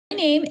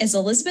name is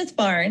Elizabeth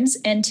Barnes,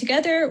 and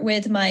together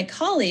with my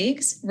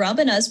colleagues,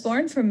 Robin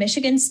Usborne from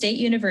Michigan State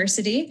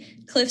University,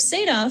 Cliff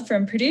Sadof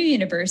from Purdue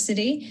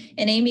University,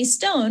 and Amy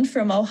Stone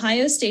from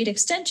Ohio State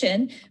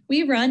Extension,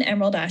 we run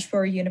Emerald Ash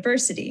Borer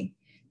University.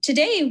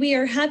 Today, we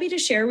are happy to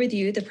share with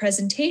you the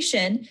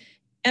presentation,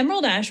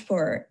 Emerald Ash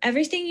Borer,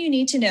 Everything You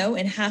Need to Know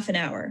in Half an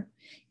Hour.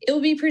 It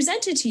will be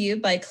presented to you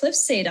by Cliff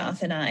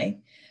Sadof and I.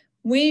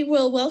 We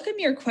will welcome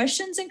your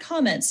questions and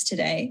comments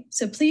today,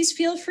 so please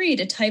feel free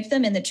to type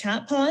them in the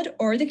chat pod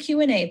or the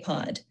Q&A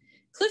pod.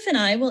 Cliff and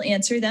I will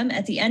answer them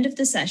at the end of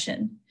the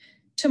session.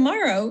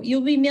 Tomorrow,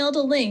 you'll be mailed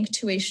a link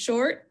to a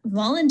short,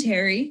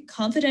 voluntary,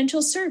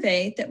 confidential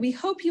survey that we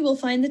hope you will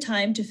find the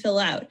time to fill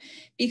out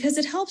because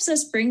it helps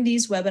us bring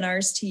these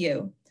webinars to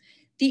you.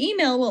 The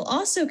email will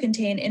also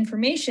contain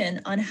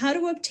information on how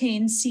to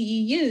obtain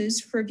CEUs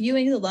for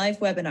viewing the live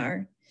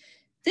webinar.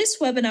 This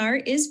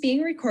webinar is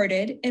being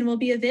recorded and will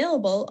be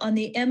available on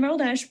the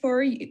Emerald Ash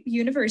Borer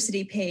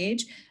University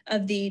page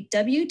of the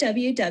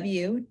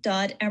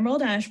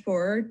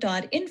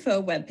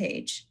www.emeraldashborer.info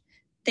webpage.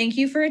 Thank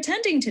you for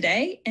attending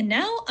today, and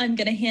now I'm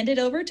going to hand it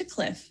over to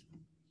Cliff.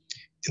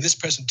 In this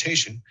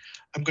presentation,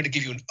 I'm going to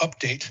give you an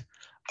update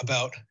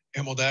about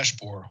emerald ash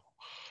borer,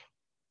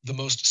 the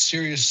most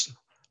serious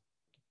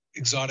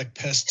exotic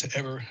pest to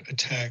ever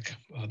attack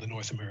the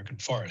North American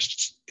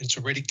forests. It's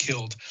already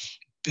killed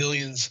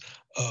billions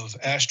of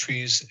ash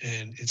trees,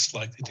 and it's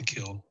likely to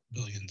kill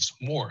billions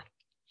more.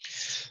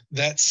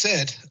 That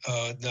said,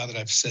 now that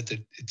I've said that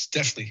it's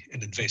definitely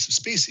an invasive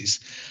species,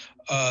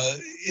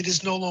 it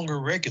is no longer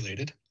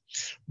regulated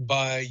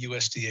by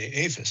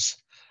USDA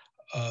APHIS.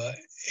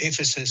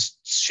 APHIS has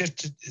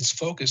shifted its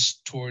focus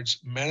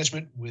towards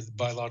management with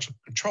biological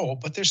control,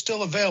 but they're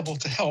still available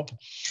to help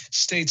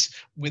states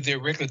with their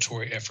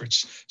regulatory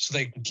efforts so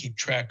they can keep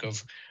track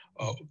of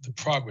the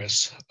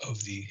progress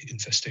of the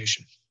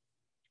infestation.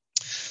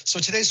 So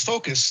today's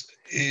focus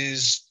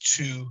is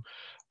to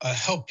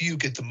help you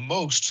get the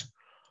most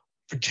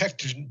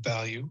protected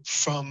value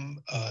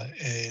from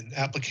an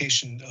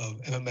application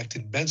of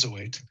emamectin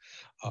benzoate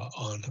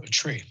on a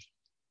tree.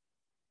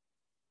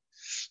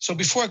 So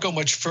before I go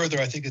much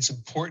further, I think it's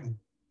important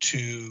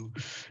to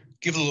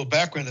give a little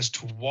background as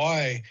to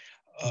why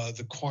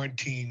the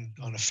quarantine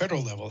on a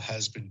federal level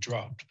has been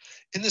dropped.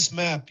 In this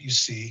map, you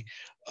see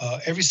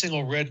every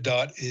single red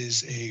dot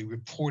is a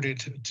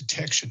reported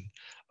detection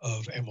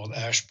of emerald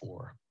ash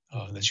borer.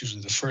 That's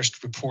usually the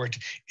first report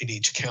in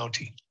each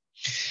county.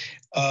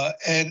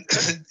 And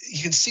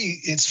you can see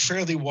it's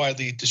fairly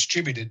widely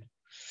distributed.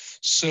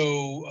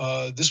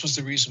 So this was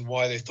the reason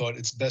why they thought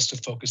it's best to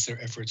focus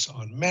their efforts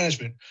on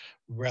management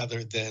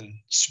rather than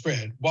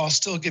spread, while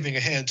still giving a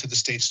hand to the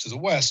states to the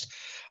west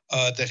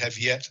that have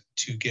yet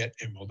to get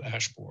emerald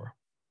ash borer.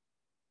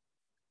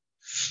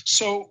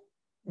 So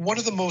one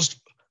of the most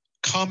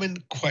common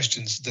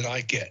questions that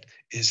I get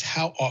is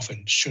how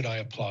often should I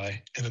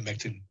apply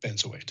emamectin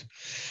benzoate?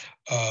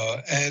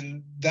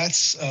 And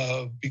that's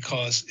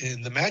because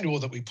in the manual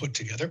that we put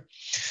together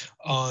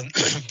on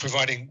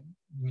providing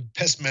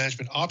pest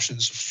management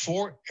options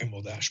for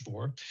emerald ash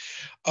borer,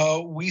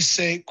 we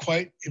say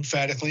quite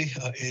emphatically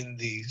in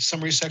the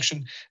summary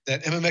section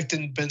that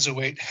emamectin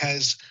benzoate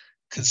has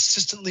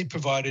consistently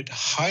provided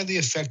highly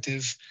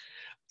effective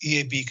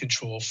EAB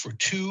control for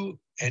 2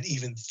 and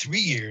even 3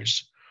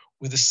 years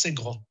with a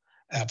single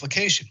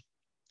application.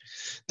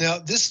 Now,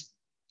 this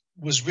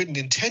was written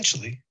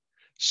intentionally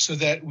so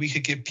that we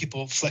could give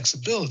people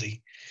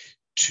flexibility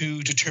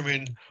to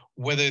determine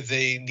whether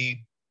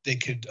they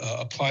could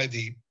apply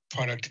the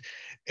product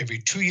every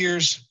 2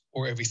 years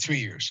or every 3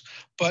 years.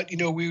 But, you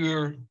know, we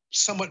were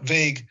somewhat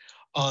vague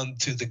on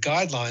to the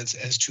guidelines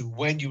as to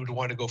when you would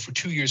want to go for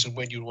 2 years and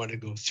when you would want to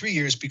go 3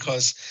 years,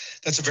 because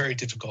that's a very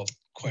difficult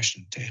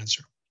question to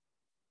answer.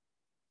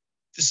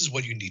 This is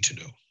what you need to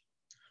know.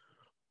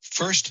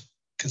 First,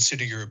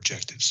 consider your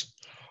objectives.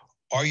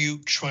 Are you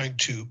trying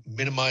to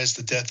minimize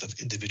the death of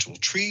individual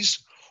trees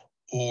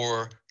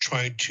or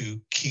trying to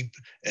keep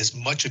as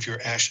much of your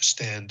ash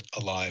stand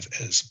alive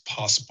as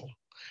possible?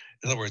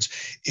 In other words,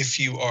 if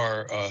you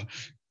are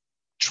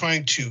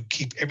trying to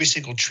keep every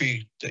single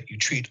tree that you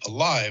treat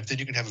alive, then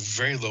you can have a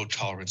very low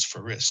tolerance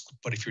for risk.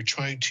 But if you're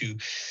trying to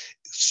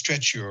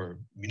stretch your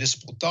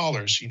municipal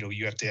dollars, you know,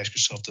 you have to ask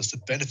yourself, does the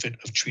benefit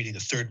of treating a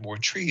third more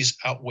trees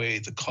outweigh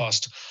the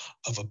cost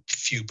of a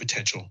few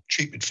potential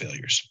treatment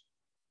failures?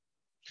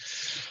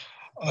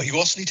 You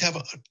also need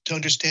to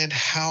understand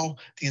how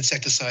the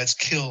insecticides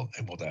kill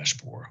emerald ash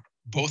borer.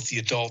 Both the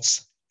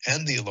adults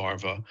and the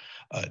larvae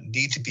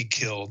need to be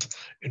killed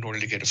in order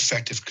to get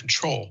effective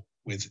control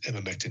with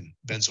emamectin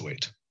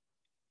benzoate.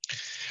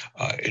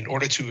 In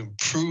order to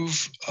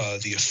improve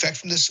the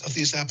effectiveness of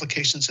these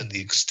applications and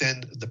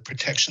extend the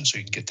protection so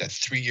you can get that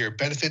 3-year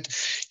benefit,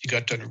 you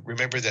got to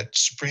remember that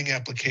spring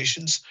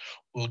applications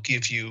will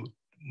give you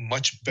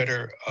much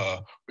better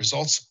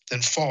results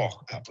than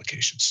fall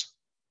applications.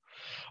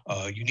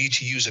 You need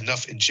to use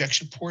enough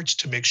injection ports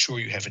to make sure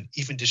you have an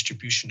even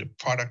distribution of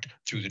product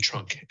through the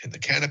trunk and the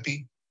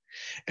canopy.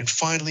 And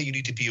finally, you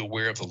need to be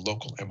aware of the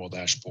local emerald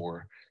ash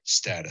borer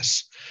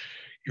status.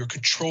 your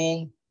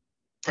control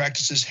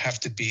practices have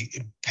to be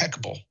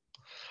impeccable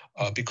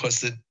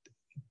because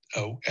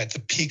at the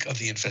peak of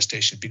the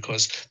infestation,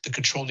 because the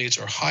control needs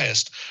are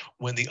highest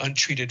when the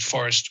untreated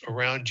forest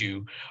around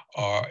you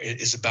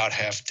is about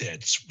half dead.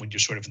 It's when you're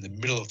sort of in the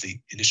middle of the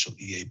initial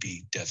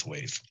EAB death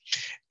wave.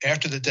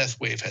 After the death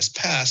wave has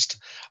passed,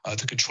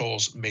 the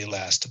controls may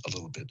last a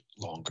little bit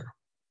longer.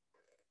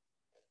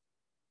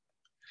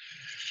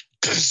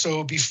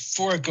 So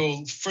before I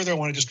go further, I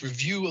want to just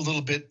review a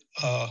little bit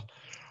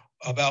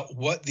about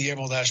what the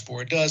emerald ash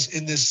borer does.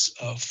 In this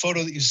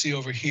photo that you see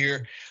over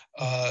here,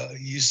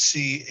 you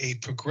see a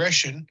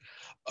progression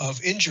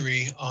of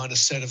injury on a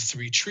set of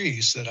 3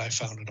 trees that I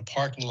found in a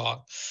parking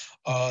lot.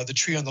 The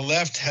tree on the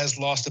left has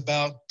lost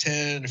about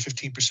 10 or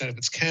 15% of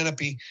its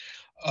canopy,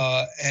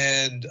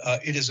 and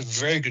it is a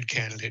very good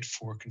candidate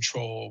for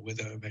control with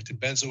ivermectin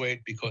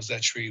benzoate because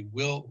that tree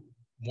will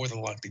more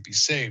than likely be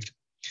saved.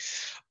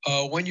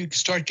 When you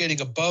start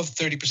getting above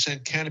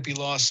 30% canopy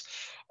loss,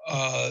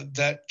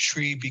 that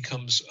tree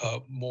becomes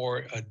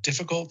more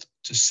difficult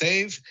to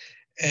save.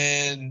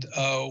 And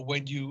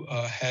when you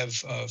have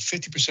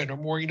 50% or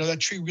more, that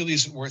tree really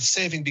isn't worth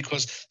saving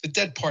because the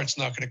dead part's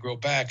not going to grow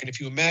back. And if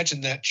you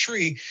imagine that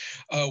tree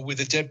with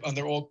the dead on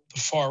the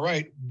far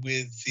right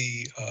with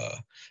the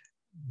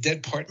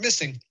dead part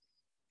missing,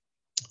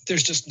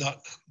 there's just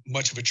not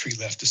much of a tree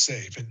left to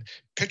save. And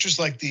pictures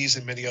like these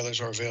and many others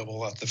are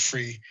available at the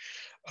free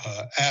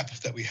app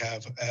that we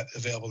have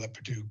available at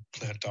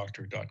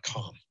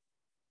PurduePlantDoctor.com.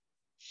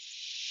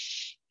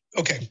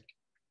 Okay,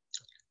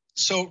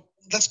 so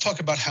let's talk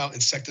about how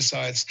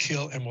insecticides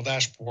kill emerald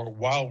ash borer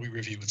while we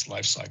review its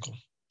life cycle.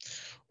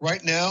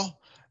 Right now,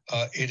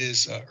 it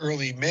is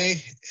early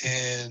May,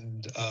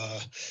 and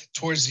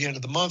towards the end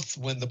of the month,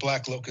 when the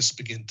black locusts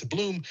begin to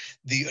bloom,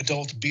 the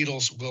adult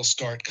beetles will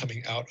start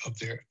coming out of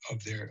their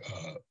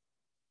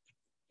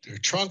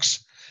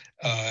trunks.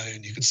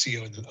 And you can see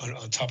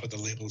on top of the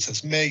label it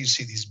says May. You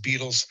see these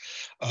beetles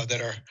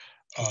that are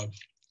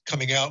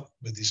coming out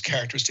with these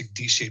characteristic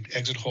D-shaped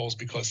exit holes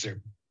because their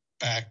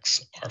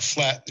backs are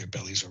flat, their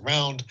bellies are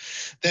round.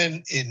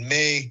 Then in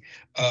May,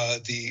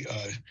 the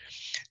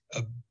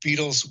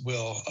beetles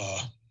will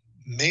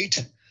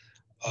mate,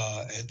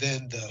 and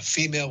then the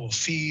female will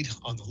feed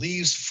on the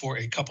leaves for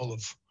a couple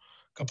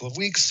of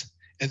weeks,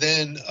 and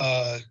then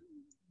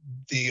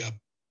they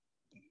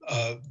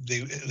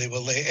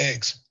will lay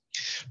eggs.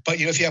 But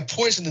if you have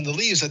poison in the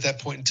leaves at that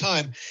point in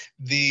time,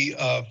 the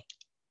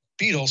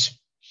beetles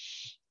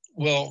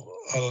will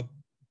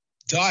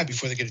die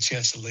before they get a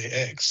chance to lay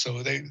eggs.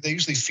 So they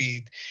usually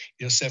feed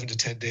 7 to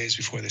 10 days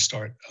before they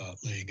start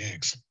laying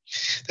eggs.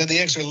 Then the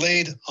eggs are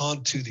laid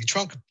onto the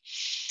trunk.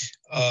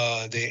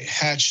 They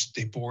hatch,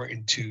 they bore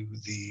into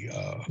the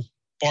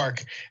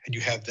bark, and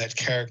you have that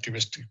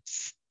characteristic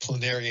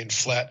planarian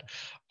flat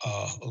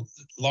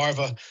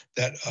larva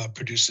that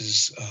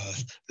produces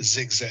the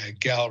zigzag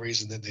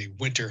galleries, and then they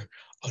winter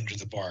under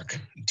the bark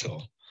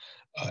until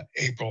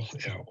April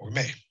or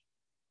May.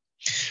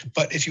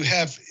 But if you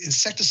have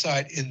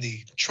insecticide in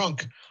the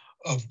trunk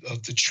of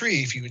the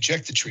tree, if you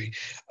inject the tree,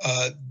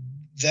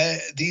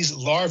 these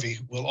larvae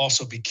will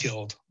also be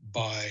killed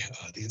by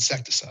the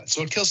insecticide.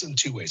 So it kills in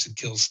 2 ways. It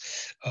kills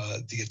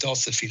the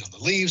adults that feed on the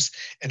leaves,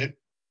 and it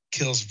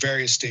kills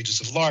various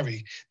stages of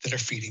larvae that are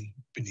feeding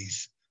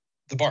beneath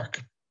the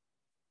bark.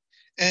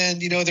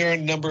 And there are a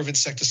number of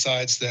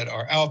insecticides that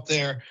are out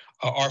there.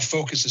 Our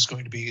focus is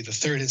going to be the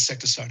 3rd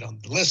insecticide on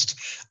the list,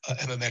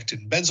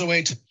 ivermectin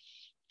benzoate.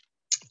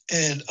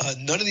 And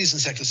none of these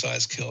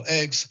insecticides kill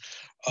eggs.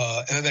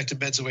 Ivermectin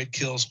benzoate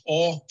kills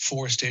all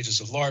 4 stages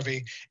of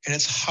larvae, and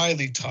it's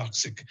highly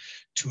toxic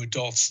to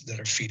adults that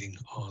are feeding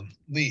on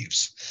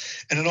leaves.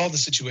 And in all the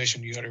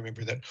situation, you got to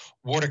remember that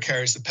water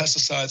carries the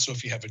pesticide. So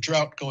if you have a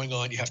drought going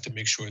on, you have to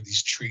make sure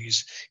these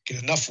trees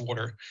get enough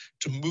water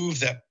to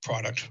move that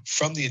product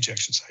from the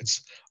injection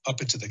sites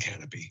up into the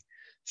canopy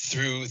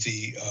through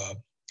the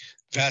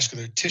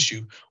vascular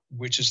tissue,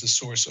 which is the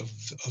source of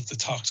the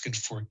toxin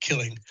for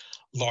killing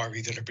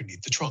larvae that are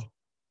beneath the trunk.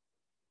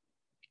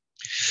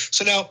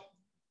 So now,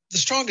 the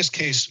strongest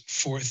case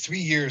for 3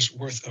 years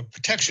worth of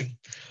protection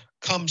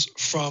comes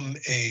from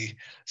a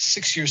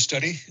 6-year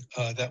study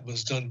that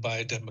was done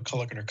by Deb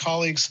McCulloch and her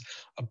colleagues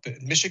up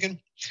in Michigan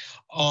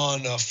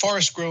on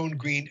forest-grown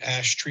green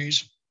ash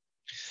trees.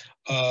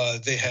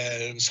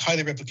 It was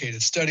highly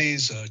replicated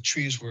studies.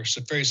 Trees were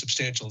very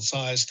substantial in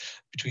size,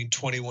 between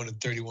 21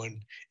 and 31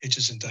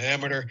 inches in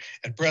diameter.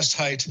 At breast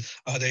height,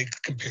 they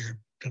compared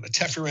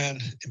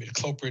tefluran,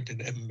 imidacloprid, and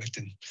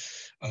ivermectin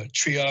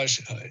triage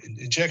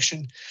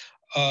injection.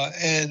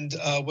 And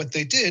what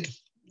they did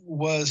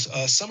was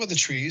some of the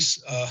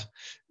trees,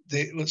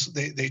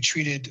 they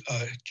treated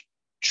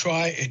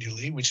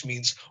triannually, which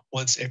means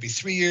once every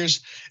 3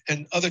 years,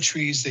 and other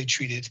trees they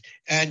treated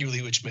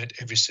annually, which meant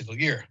every single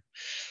year.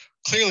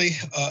 Clearly,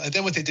 and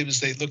then what they did was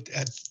they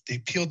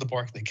peeled the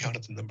bark and they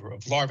counted the number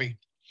of larvae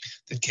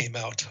that came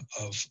out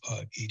of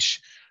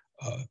each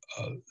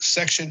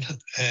section,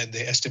 and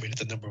they estimated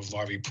the number of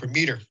larvae per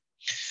meter.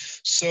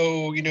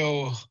 So,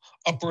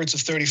 upwards of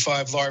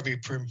 35 larvae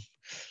per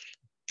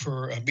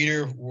per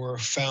meter were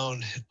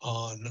found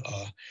on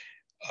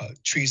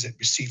trees that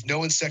received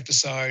no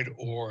insecticide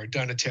or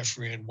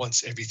dinotefuran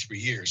once every 3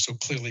 years. So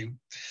clearly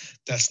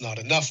that's not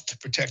enough to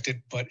protect it,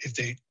 but if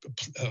they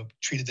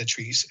treated the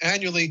trees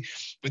annually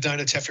with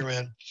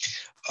dinotefuran,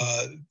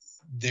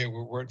 there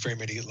weren't very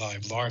many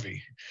live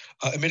larvae.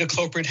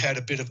 Imidacloprid had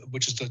a bit of,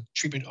 which is the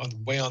treatment on the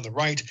way on the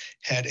right,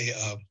 had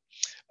a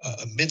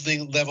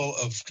middling level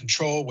of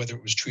control, whether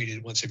it was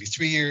treated once every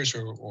 3 years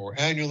or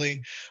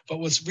annually. But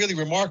what's really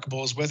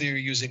remarkable is whether you're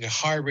using a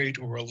high rate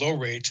or a low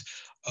rate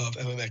of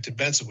emamectin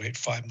benzoate,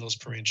 5 mils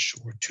per inch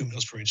or 2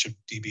 mils per inch of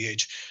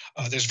DBH,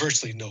 there's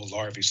virtually no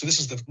larvae. So this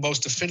is the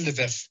most definitive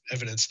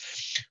evidence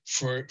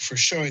for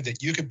showing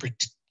that you can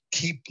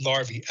keep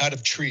larvae out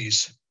of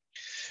trees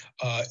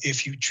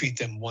if you treat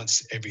them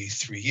once every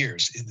 3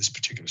 years in this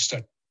particular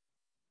study.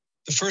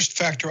 The first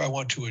factor I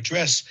want to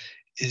address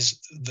is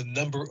the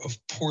number of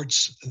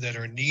ports that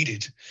are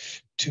needed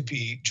to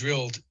be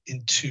drilled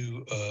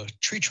into a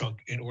tree trunk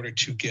in order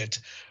to get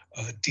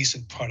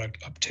decent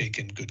product uptake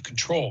and good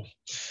control.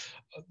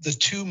 The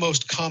two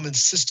most common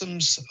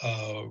systems,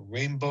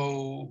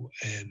 Rainbow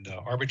and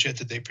Arborjet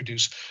that they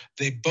produce,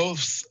 they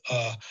both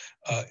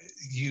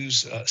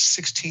use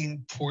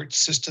 16-port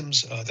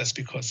systems. That's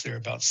because there are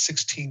about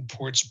 16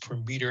 ports per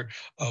meter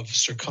of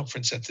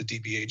circumference at the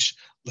DBH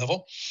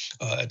level,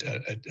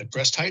 at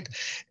breast height.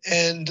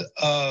 And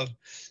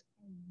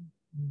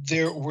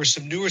there were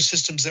some newer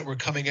systems that were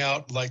coming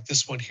out, like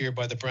this one here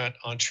by the Brandt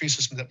on tree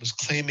system, that was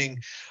claiming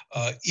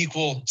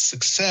equal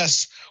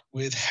success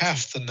with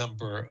half the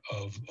number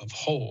of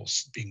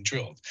holes being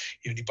drilled.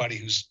 Anybody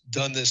who's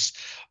done this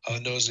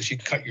knows if you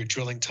cut your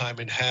drilling time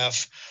in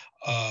half,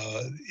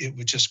 it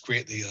would just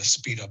greatly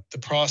speed up the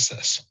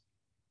process.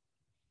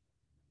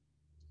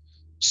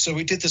 So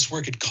we did this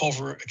work at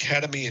Culver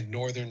Academy in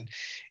northern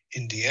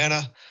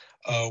Indiana,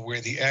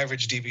 where the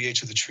average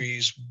DBH of the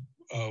trees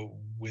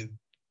with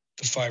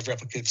the 5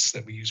 replicates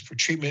that we used for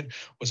treatment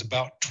was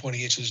about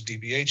 20 inches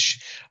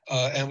DBH,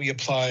 and we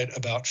applied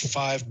about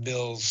 5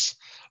 mils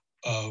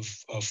of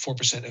 4%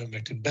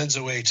 emamectin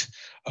benzoate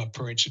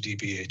per inch of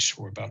DBH,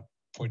 or about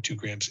 0.2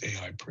 grams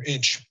AI per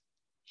inch.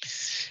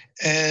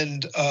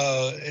 And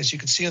as you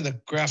can see on the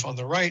graph on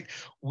the right,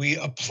 we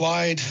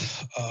applied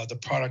the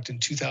product in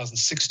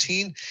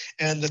 2016,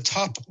 and the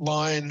top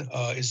line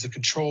is the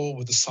control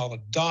with a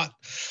solid dot.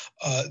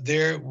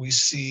 There we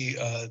see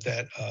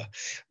that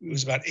it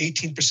was about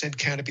 18%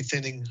 canopy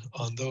thinning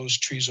on those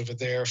trees over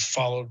there,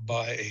 followed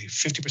by a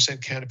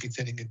 50% canopy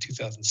thinning in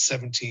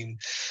 2017,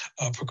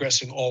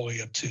 progressing all the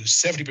way up to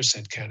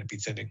 70% canopy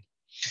thinning.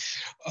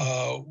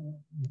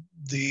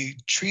 The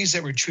trees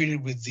that were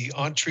treated with the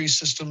on-tree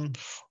system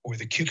or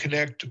the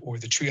Q-Connect or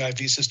the Tree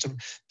IV system,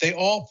 they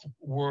all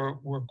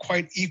were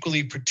quite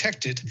equally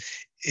protected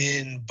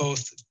in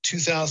both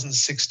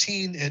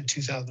 2016 and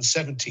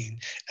 2017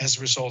 as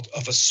a result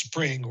of a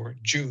spring or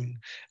June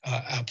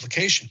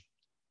application.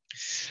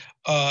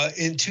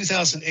 In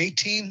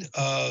 2018,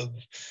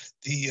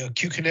 the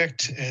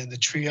Q-Connect and the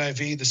Tree IV,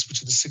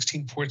 which are the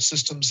 16-port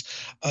systems,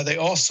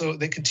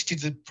 they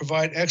continue to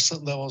provide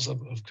excellent levels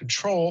of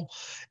control.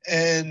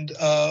 And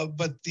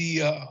but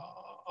the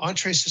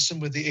entree system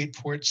with the 8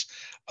 ports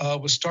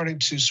was starting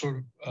to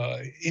sort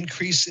of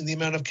increase in the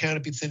amount of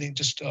canopy thinning,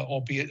 just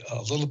albeit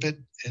a little bit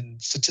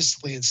and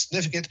statistically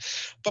insignificant.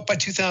 But by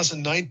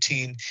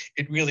 2019,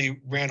 it really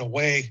ran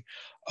away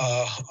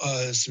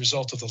as a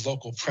result of the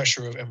local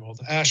pressure of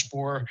emerald ash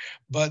borer,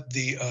 but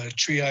the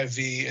Tree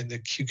IV and the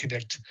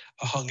Q-Connect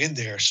hung in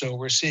there. So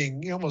we're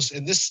seeing almost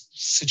in this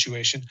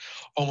situation,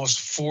 almost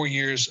 4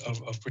 years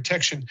of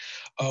protection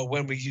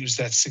when we use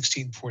that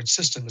 16-port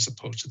system as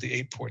opposed to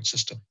the 8-port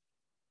system.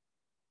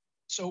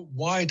 So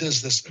why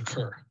does this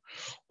occur?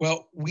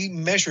 Well, we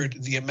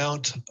measured the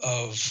amount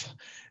of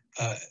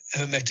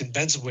emamectin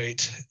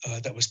benzoate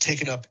that was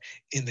taken up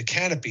in the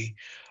canopy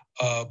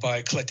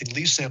by collecting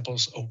leaf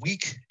samples a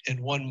week and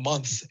 1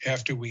 month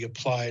after we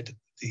applied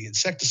the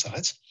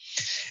insecticides.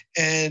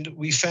 And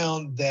we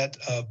found that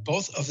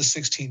both of the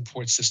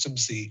 16-port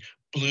systems, the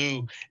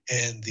blue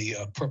and the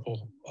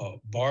purple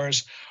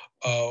bars,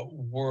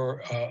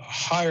 were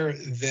higher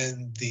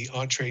than the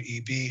Entree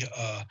EB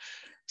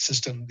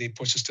system, the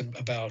port system,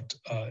 about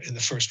in the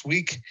first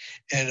week.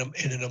 And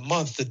in a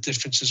month, the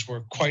differences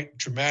were quite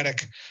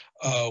dramatic.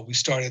 We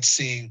started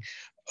seeing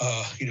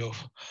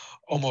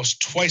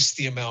almost twice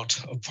the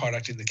amount of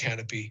product in the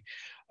canopy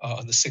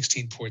on the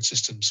 16-port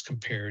systems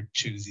compared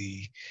to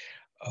the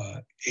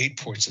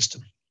 8-port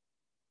system.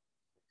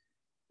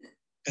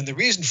 And the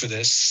reason for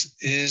this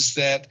is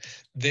that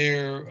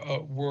there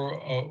were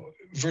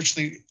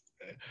virtually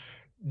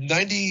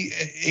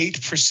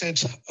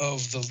 98%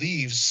 of the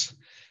leaves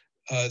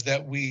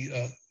that we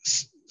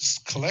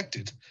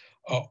collected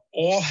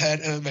all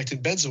had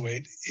emamectin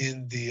benzoate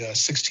in the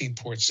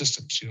 16-port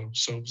systems.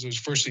 So there's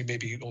virtually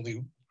maybe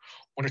only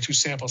 1 or 2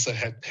 samples that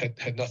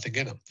had nothing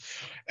in them,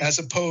 as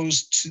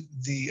opposed to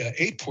the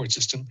 8-port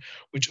system,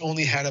 which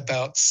only had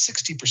about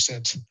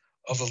 60%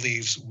 of the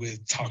leaves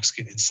with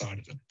toxicant inside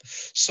of them.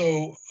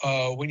 So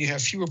when you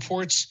have fewer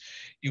ports,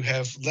 you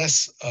have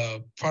less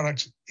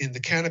product in the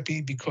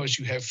canopy because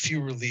you have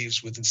fewer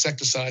leaves with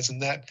insecticides,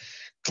 and that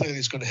clearly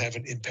is going to have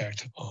an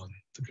impact on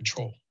the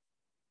control.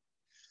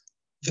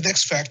 The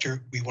next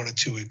factor we wanted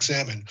to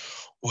examine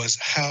was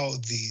how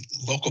the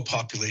local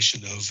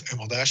population of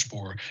emerald ash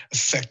borer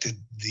affected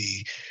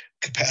the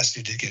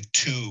capacity to get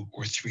 2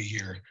 or 3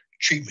 year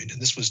treatment.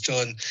 And this was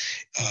done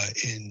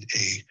in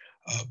a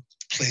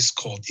place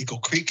called Eagle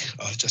Creek,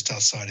 just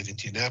outside of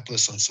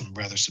Indianapolis, on some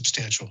rather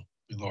substantial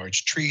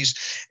large trees.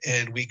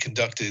 And we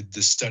conducted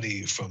the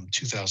study from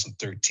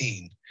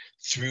 2013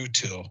 through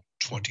till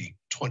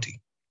 2020.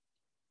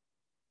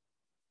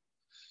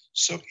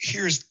 So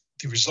here's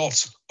the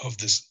results of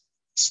this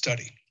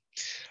study.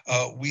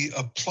 We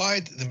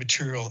applied the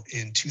material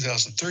in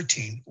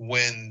 2013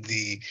 when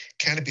the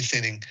canopy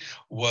thinning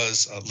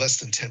was less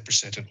than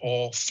 10% in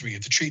all 3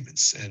 of the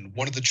treatments. And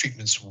one of the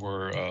treatments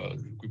were a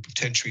group of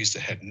 10 trees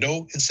that had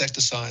no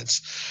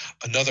insecticides.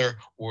 Another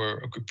were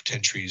a group of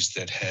 10 trees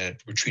that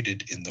were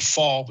treated in the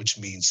fall, which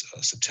means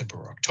September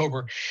or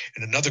October.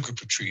 And another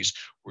group of trees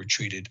were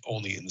treated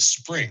only in the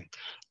spring,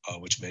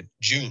 which meant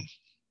June.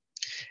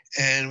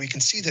 And we can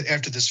see that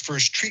after this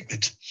first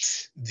treatment,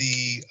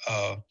 the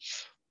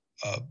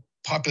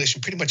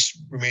population pretty much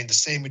remained the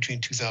same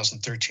between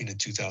 2013 and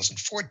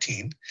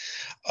 2014.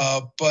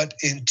 But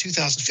in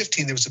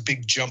 2015, there was a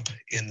big jump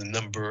in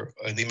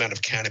the amount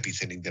of canopy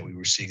thinning that we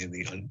were seeing in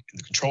the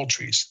control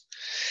trees.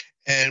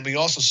 And we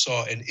also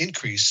saw an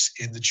increase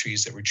in the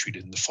trees that were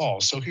treated in the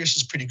fall. So here's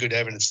some pretty good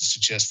evidence to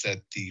suggest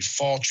that the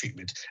fall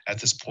treatment at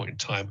this point in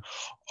time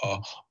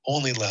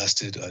only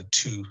lasted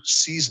 2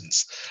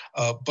 seasons.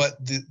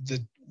 But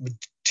the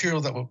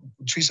material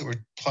trees that were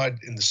applied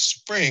in the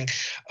spring,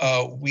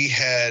 we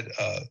had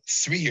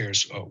 3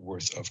 years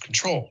worth of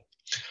control.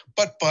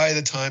 But by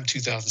the time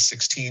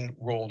 2016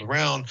 rolled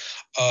around,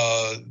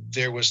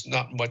 there was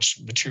not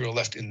much material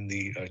left in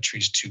the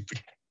trees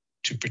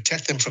to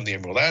protect them from the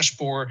emerald ash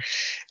borer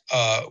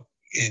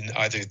in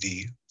either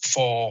the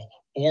fall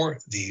or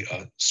the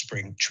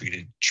spring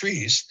treated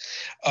trees.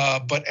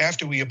 But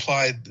after we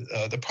applied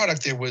the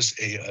product, there was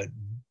a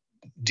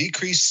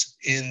decrease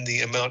in the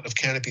amount of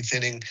canopy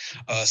thinning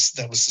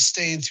that was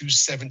sustained through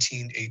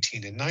 17,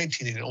 18, and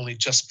 19, and it only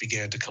just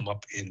began to come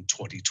up in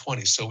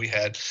 2020. So we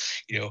had,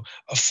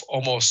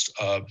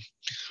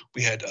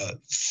 we had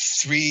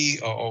 3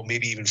 or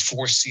maybe even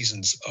 4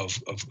 seasons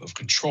of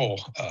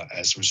control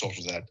as a result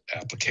of that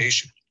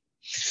application.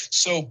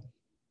 So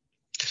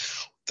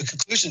the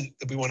conclusion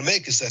that we want to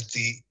make is that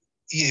the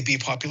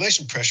EAB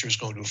population pressure is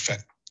going to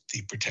affect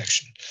the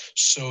protection.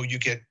 So you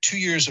get 2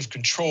 years of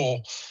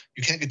control.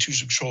 You can't get 2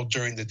 years of control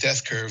during the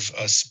death curve,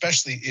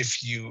 especially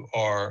if you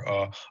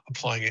are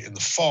applying it in the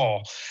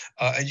fall,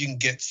 and you can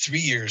get 3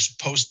 years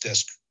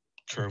post-death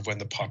curve when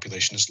the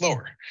population is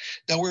lower.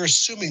 Now, we're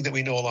assuming that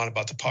we know a lot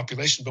about the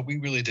population, but we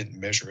really didn't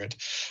measure it.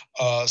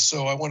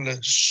 So I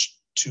wanted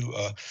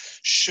to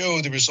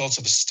show the results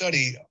of a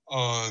study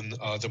on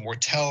the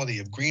mortality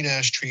of green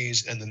ash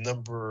trees and the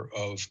number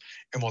of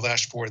emerald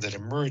ash borer that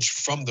emerged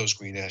from those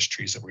green ash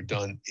trees that were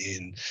done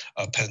in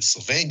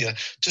Pennsylvania,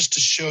 just to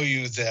show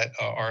you that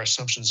our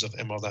assumptions of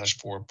emerald ash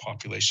borer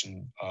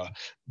population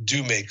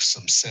do make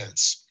some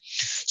sense.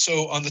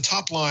 So on the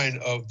top line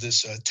of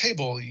this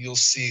table, you'll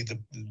see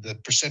the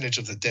percentage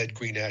of the dead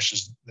green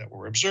ashes that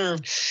were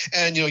observed.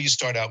 And, you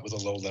start out with a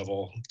low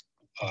level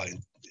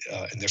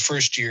in their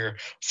first year,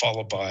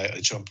 followed by a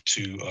jump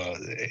to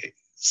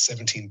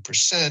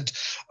 17%,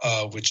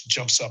 which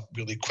jumps up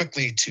really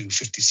quickly to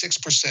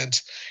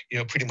 56%,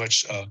 pretty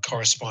much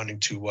corresponding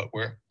to what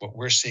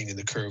we're seeing in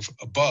the curve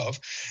above.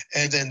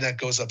 And then that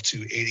goes up to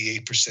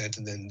 88%,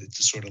 and then it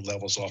sort of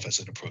levels off as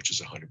it approaches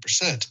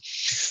 100%.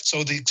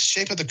 So the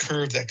shape of the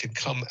curve that can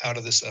come out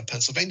of this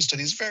Pennsylvania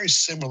study is very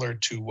similar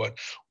to what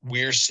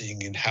we're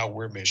seeing in how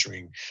we're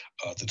measuring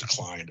the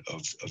decline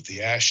of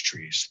the ash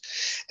trees.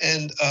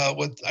 And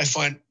what I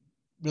find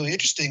really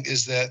interesting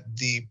is that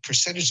the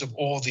percentage of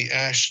all the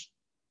ash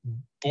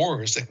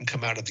borers that can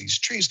come out of these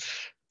trees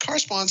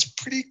corresponds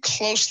pretty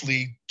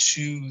closely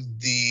to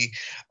the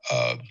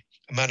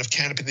amount of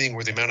canopy thinning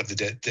or the amount of the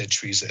dead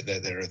trees that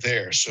are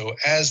there. So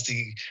as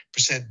the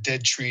percent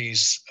dead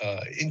trees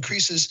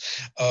increases,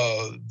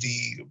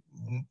 the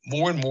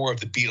more and more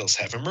of the beetles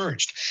have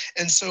emerged.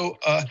 And so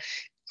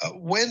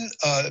when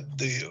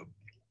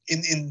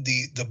in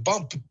the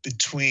bump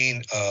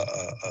between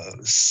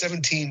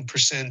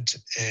 17%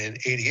 and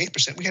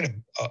 88%, we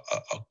had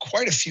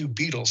quite a few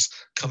beetles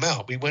come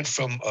out. We went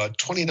from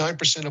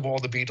 29% of all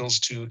the beetles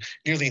to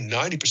nearly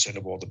 90%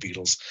 of all the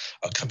beetles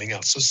coming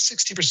out. So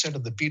 60%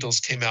 of the beetles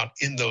came out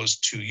in those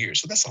 2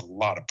 years. So that's a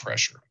lot of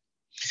pressure.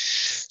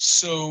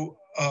 So,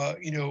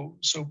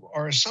 so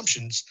our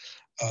assumptions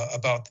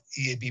about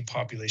EAB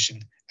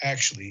population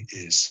actually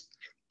is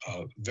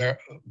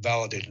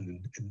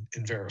validated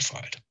and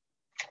verified.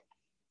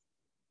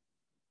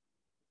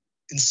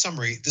 In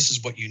summary, this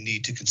is what you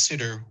need to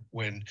consider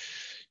when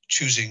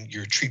choosing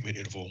your treatment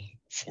interval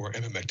for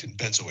emamectin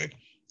benzoate.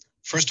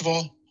 First of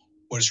all,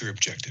 what is your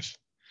objective?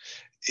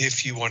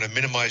 If you want to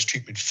minimize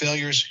treatment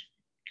failures,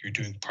 you're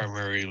doing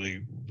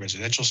primarily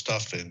residential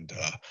stuff and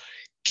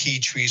key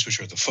trees, which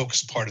are the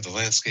focus part of the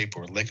landscape,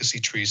 or legacy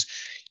trees,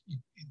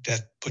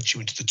 that puts you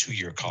into the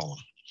 2-year column.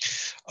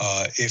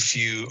 If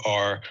you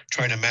are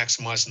trying to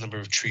maximize the number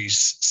of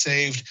trees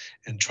saved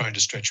and trying to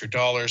stretch your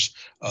dollars,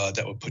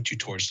 that would put you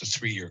towards the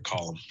 3-year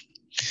column.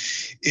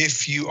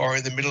 If you are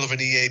in the middle of an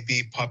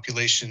EAB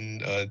population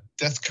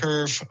death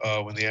curve,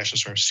 when the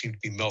ashes seem to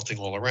be melting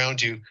all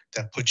around you,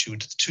 that puts you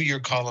into the 2-year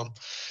column.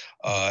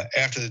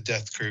 After the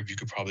death curve, you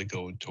could probably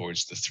go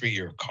towards the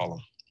 3-year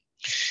column.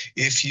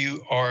 If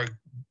you are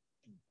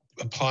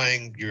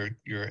applying your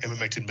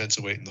emamectin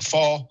benzoate in the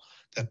fall,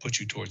 that puts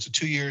you towards the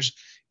 2 years.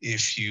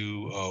 If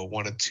you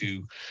wanted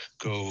to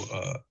go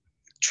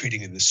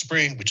treating in the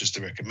spring, which is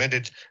the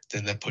recommended,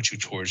 then that puts you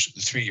towards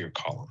the 3-year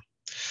column.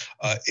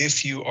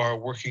 If you are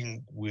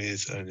working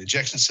with an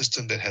injection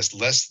system that has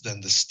less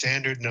than the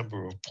standard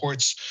number of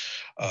ports,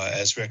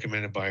 as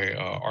recommended by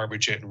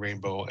Arborjet and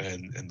Rainbow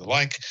and the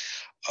like,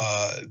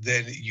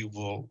 then you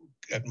will,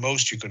 at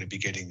most, you're going to be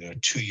getting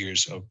 2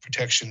 years of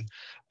protection.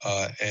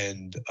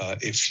 And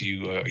if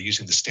you are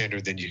using the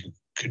standard, then you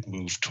could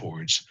move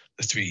towards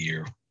the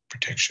 3-year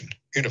protection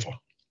interval.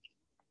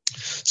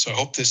 So I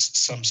hope this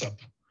sums up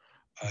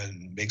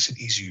and makes it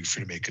easier for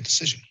you to make a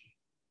decision.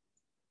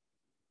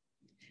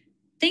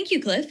 Thank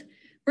you, Cliff.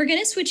 We're going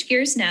to switch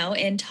gears now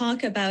and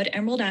talk about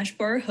emerald ash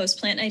borer host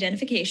plant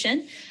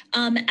identification.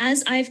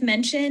 As I've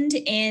mentioned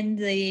in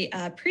the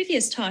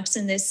previous talks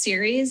in this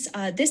series,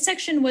 this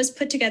section was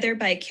put together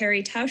by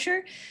Carrie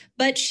Tauscher,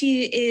 but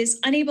she is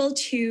unable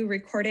to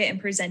record it and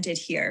present it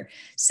here.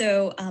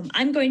 So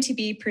I'm going to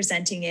be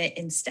presenting it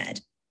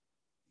instead.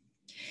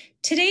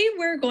 Today,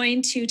 we're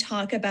going to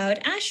talk about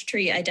ash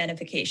tree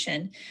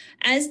identification.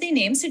 As the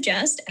name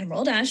suggests,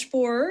 emerald ash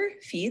borer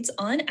feeds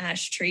on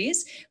ash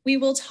trees. We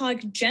will talk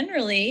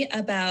generally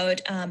about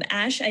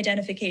ash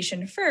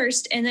identification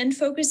first, and then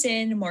focus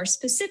in more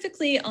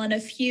specifically on a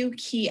few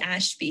key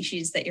ash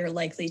species that you're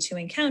likely to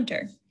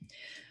encounter.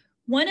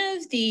 One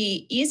of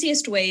the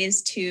easiest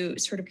ways to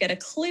sort of get a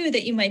clue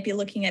that you might be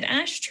looking at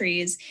ash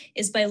trees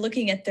is by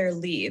looking at their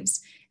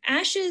leaves.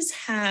 Ashes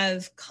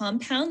have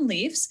compound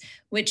leaves,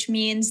 which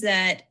means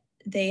that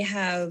they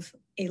have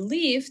a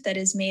leaf that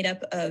is made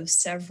up of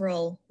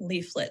several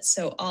leaflets.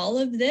 So all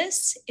of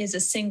this is a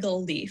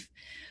single leaf.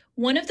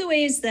 One of the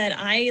ways that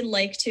I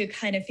like to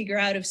kind of figure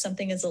out if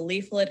something is a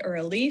leaflet or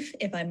a leaf,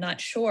 if I'm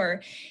not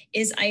sure,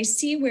 is I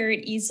see where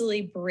it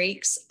easily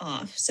breaks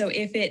off. So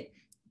if it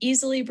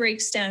easily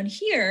breaks down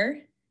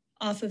here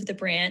off of the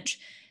branch,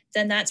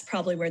 then that's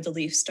probably where the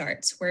leaf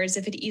starts. Whereas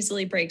if it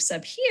easily breaks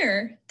up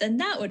here, then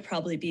that would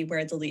probably be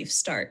where the leaf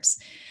starts.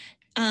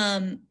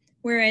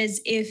 Whereas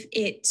if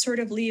it sort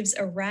of leaves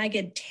a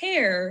ragged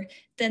tear,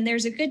 then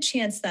there's a good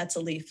chance that's a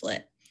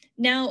leaflet.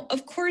 Now,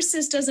 of course,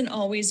 this doesn't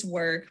always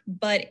work,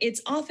 but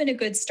it's often a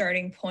good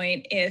starting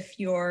point if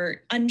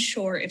you're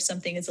unsure if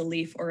something is a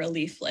leaf or a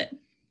leaflet.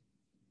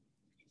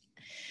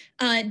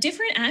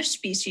 Different ash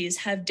species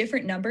have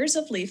different numbers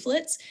of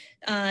leaflets,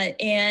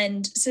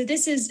 and so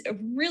this is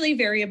really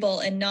variable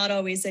and not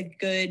always a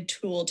good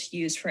tool to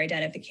use for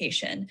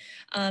identification.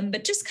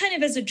 But just kind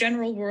of as a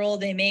general rule,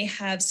 they may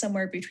have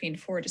somewhere between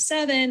 4 to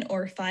 7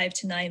 or 5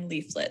 to 9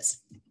 leaflets.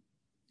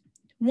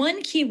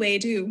 One key way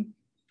to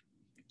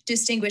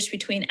distinguish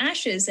between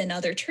ashes and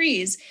other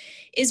trees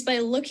is by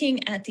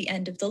looking at the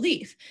end of the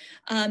leaf.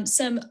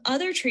 Some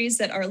other trees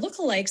that are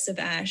lookalikes of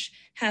ash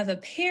have a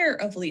pair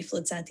of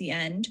leaflets at the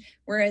end,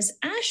 whereas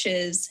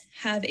ashes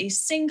have a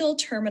single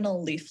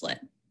terminal leaflet.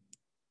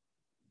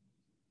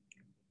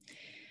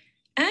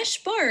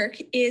 Ash bark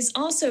is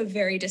also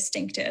very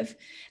distinctive.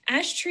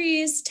 Ash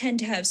trees tend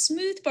to have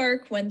smooth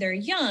bark when they're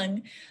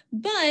young,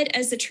 but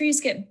as the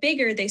trees get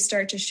bigger, they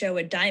start to show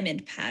a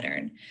diamond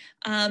pattern.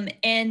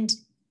 And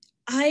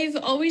I've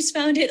always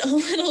found it a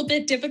little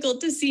bit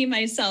difficult to see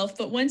myself,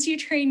 but once you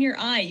train your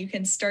eye, you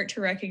can start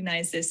to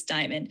recognize this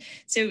diamond.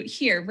 So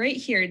here, right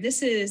here,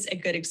 this is a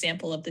good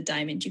example of the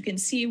diamond. You can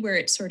see where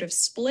it sort of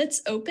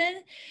splits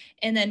open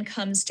and then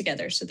comes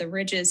together. So the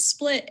ridges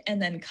split and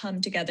then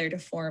come together to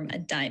form a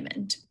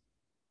diamond.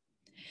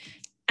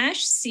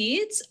 Ash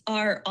seeds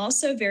are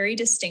also very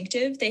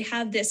distinctive. They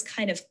have this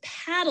kind of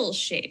paddle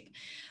shape.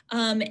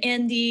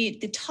 And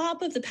the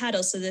top of the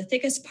paddle, so the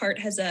thickest part,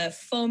 has a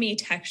foamy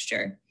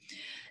texture.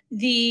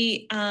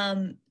 The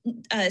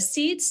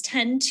seeds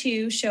tend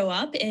to show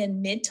up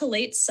in mid to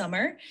late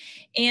summer,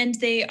 and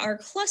they are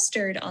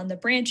clustered on the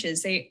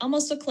branches. They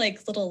almost look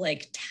like little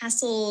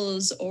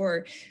tassels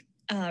or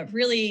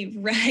really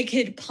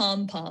ragged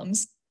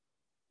pom-poms.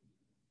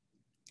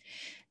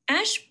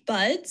 Ash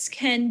buds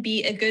can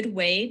be a good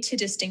way to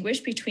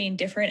distinguish between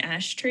different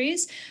ash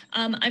trees.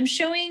 I'm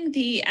showing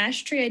the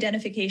ash tree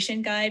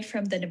identification guide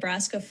from the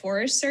Nebraska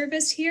Forest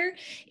Service here.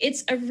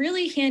 It's a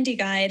really handy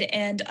guide,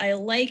 and I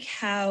like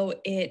how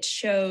it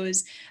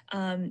shows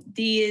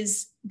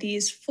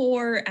these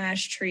 4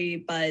 ash tree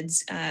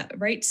buds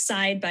right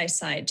side by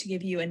side to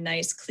give you a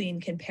nice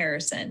clean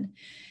comparison.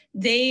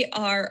 They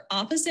are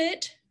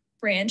opposite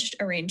branched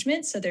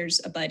arrangements, so there's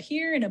a bud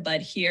here and a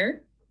bud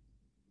here.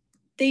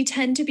 They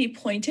tend to be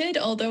pointed,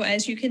 although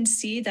as you can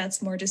see,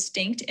 that's more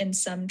distinct in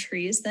some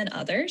trees than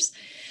others.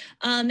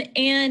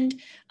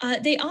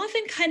 They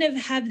often kind of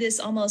have this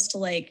almost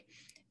like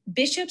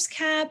bishop's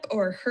cap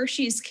or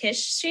Hershey's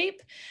Kiss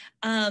shape.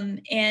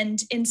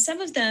 And in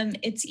some of them,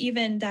 it's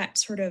even that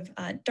sort of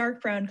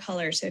dark brown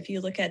color. So if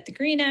you look at the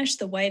green ash,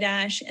 the white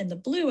ash, and the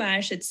blue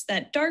ash, it's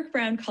that dark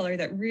brown color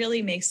that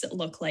really makes it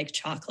look like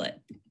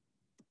chocolate.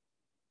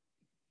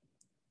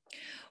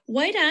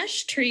 White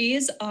ash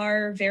trees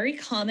are very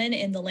common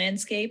in the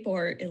landscape,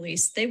 or at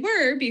least they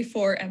were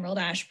before emerald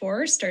ash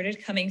borer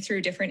started coming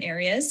through different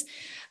areas.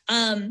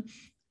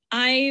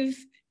 I've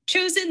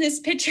chosen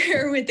this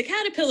picture with the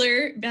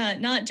caterpillar,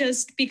 not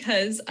just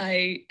because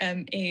I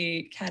am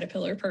a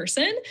caterpillar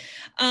person,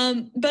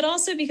 but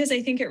also because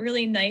I think it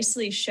really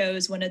nicely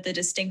shows one of the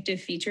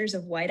distinctive features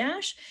of white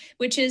ash,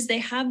 which is they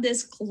have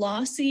this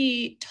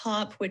glossy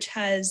top, which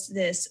has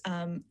this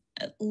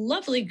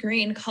lovely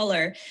green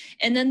color.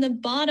 And then the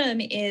bottom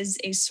is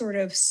a sort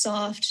of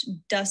soft,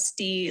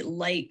 dusty,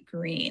 light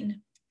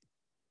green.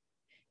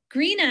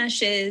 Green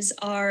ashes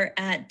are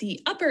at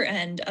the upper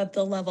end of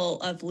the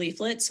level of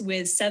leaflets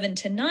with 7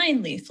 to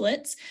 9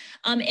 leaflets.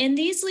 And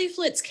these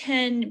leaflets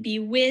can be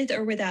with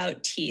or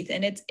without teeth,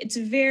 and it's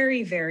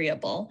very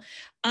variable.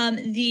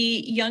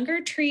 The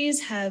younger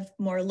trees have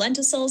more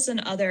lenticels than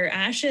other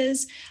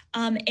ashes,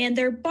 and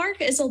their bark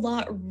is a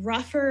lot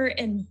rougher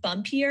and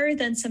bumpier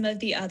than some of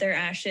the other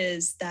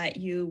ashes that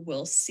you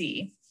will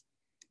see.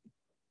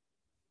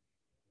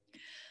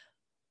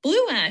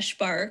 Blue ash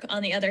bark,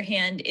 on the other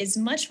hand, is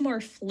much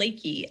more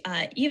flaky.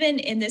 Even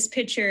in this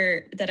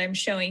picture that I'm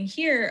showing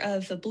here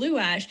of the blue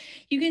ash,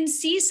 you can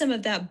see some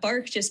of that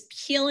bark just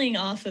peeling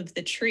off of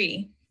the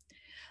tree.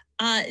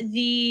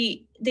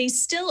 They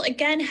still,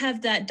 again,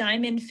 have that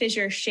diamond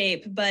fissure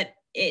shape, but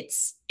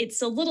it's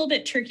a little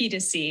bit tricky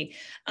to see.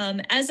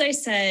 As I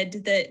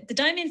said, the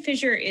diamond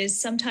fissure is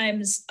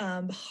sometimes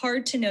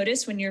hard to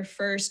notice when you're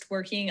first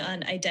working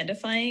on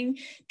identifying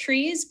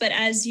trees, but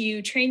as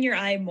you train your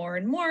eye more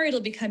and more, it'll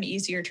become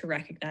easier to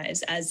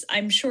recognize, as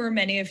I'm sure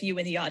many of you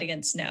in the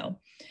audience know.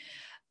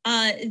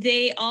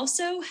 They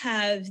also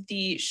have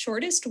the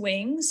shortest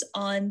wings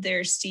on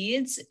their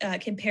seeds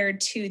compared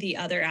to the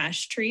other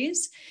ash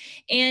trees,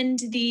 and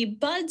the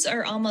buds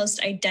are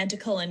almost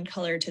identical in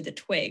color to the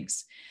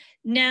twigs.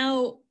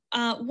 Now,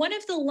 one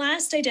of the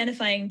last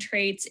identifying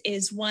traits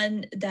is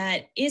one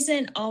that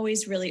isn't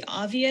always really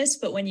obvious,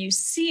 but when you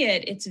see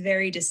it, it's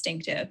very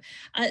distinctive.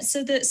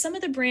 Some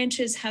of the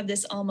branches have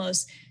this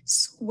almost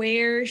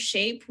square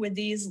shape with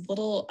these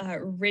little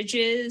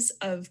ridges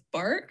of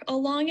bark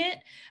along it.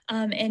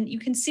 And you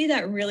can see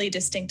that really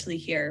distinctly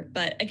here.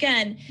 But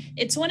again,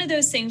 it's one of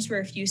those things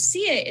where if you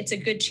see it, it's a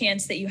good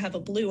chance that you have a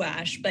blue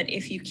ash. But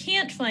if you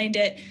can't find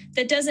it,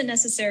 that doesn't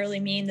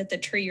necessarily mean that the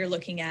tree you're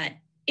looking at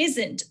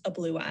isn't a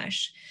blue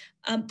ash.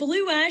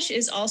 Blue ash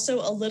is also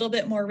a little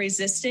bit more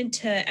resistant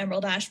to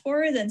emerald ash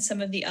borer than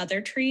some of the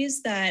other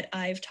trees that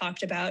I've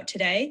talked about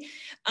today.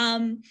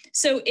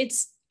 So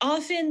it's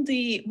often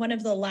one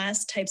of the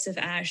last types of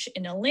ash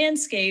in a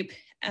landscape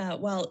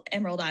while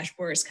emerald ash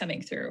borer is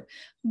coming through.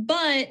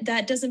 But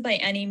that doesn't by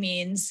any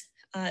means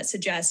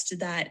suggest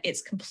that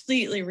it's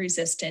completely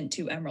resistant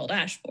to emerald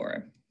ash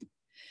borer.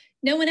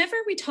 Now, whenever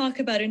we talk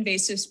about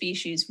invasive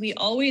species, we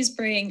always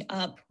bring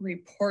up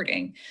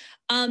reporting.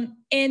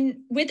 And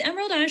with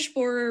emerald ash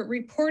borer,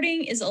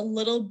 reporting is a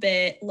little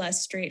bit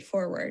less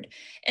straightforward.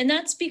 And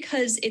that's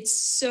because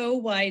it's so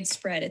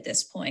widespread at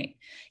this point.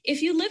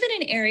 If you live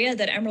in an area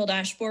that emerald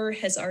ash borer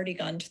has already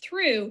gone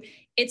through,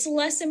 it's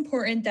less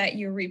important that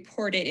you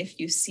report it if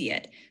you see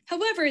it.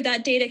 However,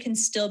 that data can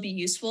still be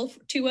useful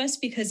to us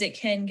because it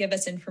can give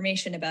us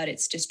information about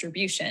its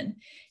distribution.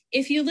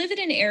 If you live in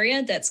an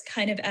area that's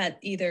kind of at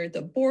either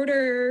the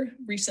border,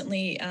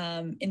 recently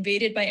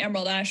invaded by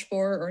emerald ash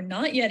borer, or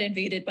not yet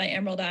invaded by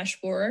emerald ash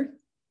borer,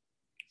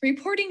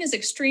 reporting is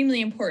extremely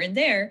important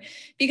there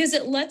because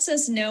it lets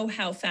us know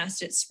how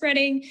fast it's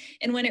spreading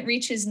and when it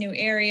reaches new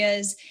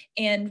areas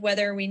and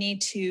whether we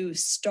need to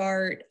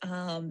start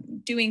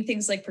doing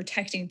things like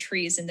protecting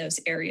trees in those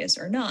areas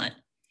or not.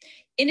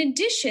 In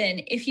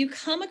addition, if you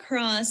come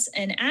across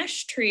an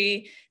ash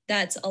tree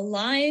that's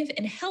alive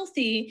and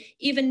healthy,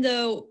 even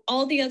though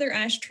all the other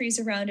ash trees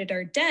around it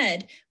are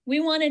dead, we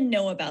want to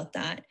know about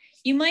that.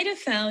 You might have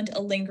found a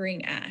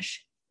lingering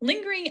ash.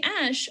 Lingering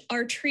ash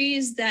are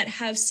trees that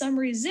have some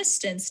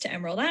resistance to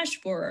emerald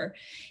ash borer,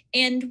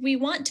 and we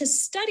want to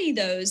study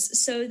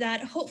those so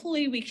that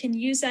hopefully we can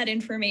use that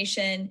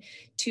information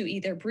to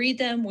either breed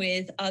them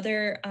with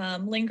other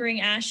lingering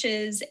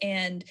ashes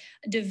and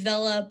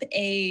develop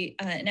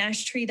an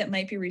ash tree that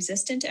might be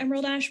resistant to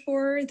emerald ash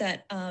borer,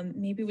 that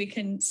maybe we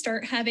can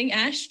start having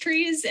ash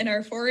trees in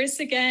our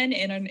forests again,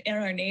 in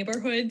our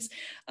neighborhoods.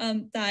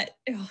 Oh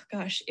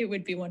gosh, it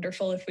would be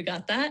wonderful if we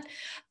got that.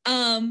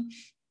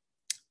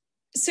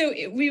 So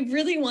we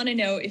really want to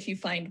know if you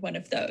find one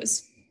of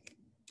those.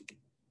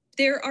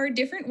 There are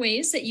different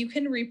ways that you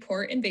can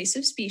report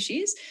invasive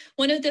species.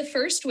 One of the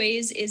first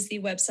ways is the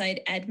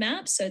website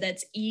EDDMaps, so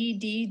that's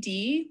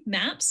eddmaps.org.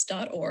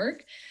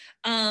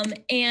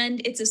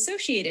 and its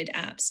associated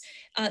apps.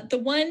 The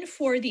one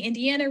for the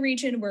Indiana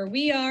region where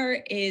we are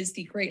is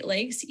the Great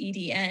Lakes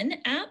EDN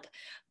app,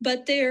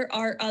 but there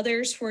are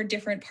others for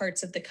different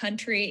parts of the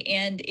country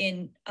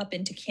and up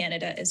into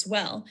Canada as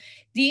well.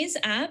 These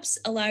apps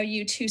allow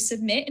you to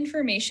submit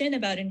information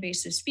about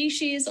invasive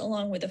species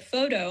along with a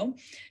photo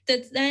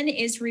that then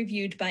is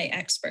reviewed by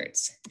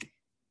experts.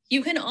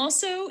 You can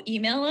also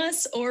email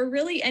us or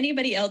really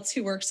anybody else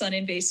who works on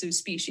invasive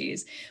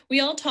species.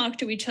 We all talk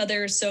to each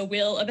other, so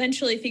we'll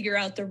eventually figure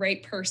out the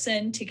right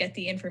person to get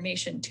the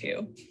information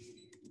to.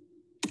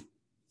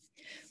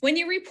 When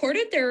you report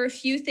it, there are a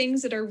few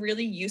things that are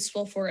really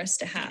useful for us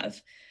to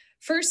have.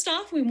 First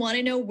off, we want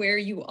to know where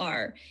you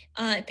are,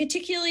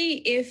 particularly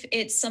if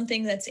it's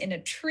something that's in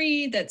a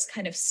tree that's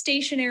kind of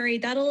stationary.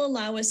 That'll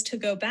allow us to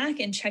go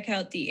back and check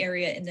out the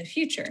area in the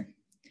future.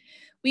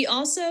 We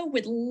also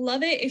would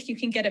love it if you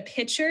can get a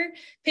picture.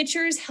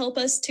 Pictures help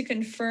us to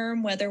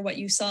confirm whether what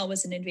you saw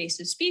was an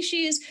invasive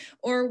species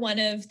or one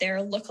of their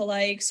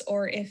lookalikes,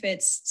 or if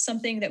it's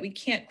something that we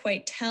can't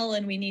quite tell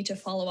and we need to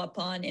follow up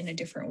on in a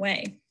different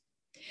way.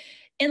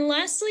 And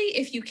lastly,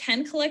 if you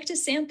can collect a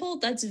sample,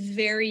 that's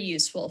very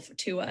useful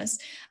to us.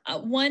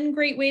 One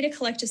great way to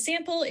collect a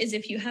sample is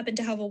if you happen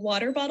to have a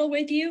water bottle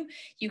with you,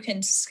 you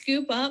can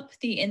scoop up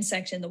the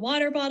insect in the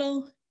water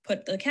bottle,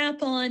 put the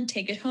cap on,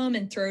 take it home,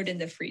 and throw it in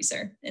the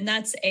freezer. And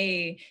that's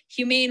a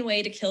humane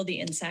way to kill the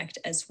insect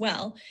as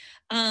well.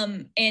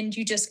 And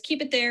you just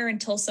keep it there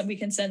until we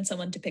can send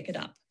someone to pick it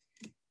up.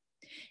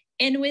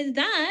 And with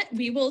that,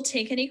 we will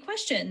take any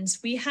questions.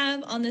 We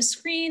have on the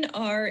screen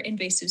our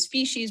invasive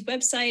species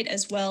website,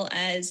 as well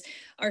as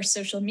our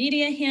social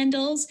media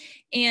handles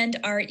and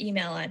our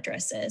email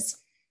addresses.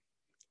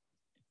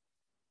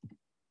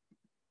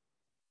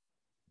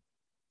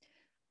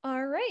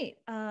 All right,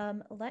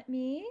 let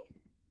me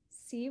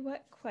see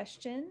what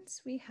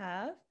questions we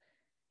have.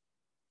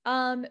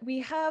 We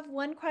have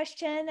one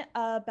question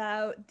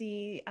about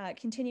the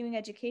continuing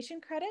education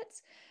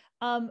credits.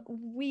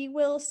 We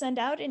will send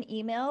out an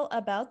email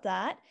about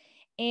that,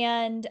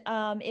 and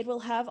it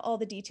will have all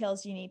the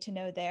details you need to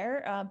know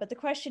there. But the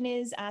question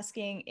is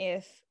asking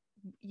if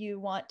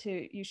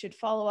you should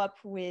follow up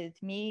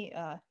with me,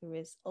 who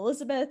is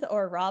Elizabeth,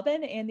 or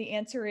Robin, and the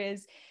answer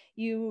is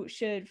you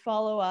should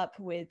follow up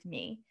with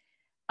me.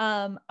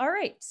 All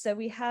right, so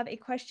we have a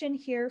question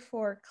here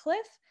for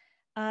Cliff.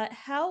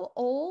 How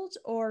old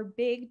or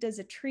big does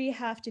a tree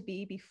have to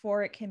be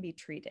before it can be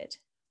treated?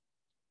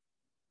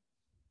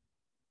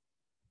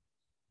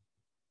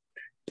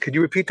 Could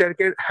you repeat that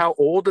again? How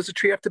old does a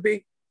tree have to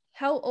be?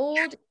 How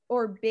old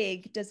or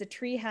big does a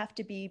tree have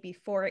to be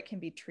before it can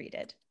be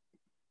treated?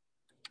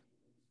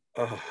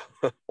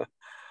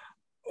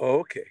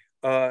 Okay.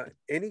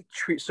 Any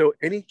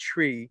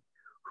tree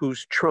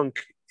whose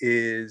trunk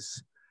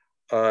is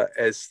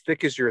as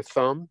thick as your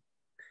thumb,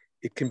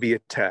 it can be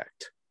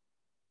attacked.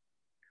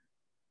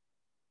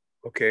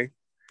 Okay.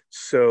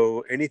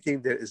 So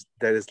anything that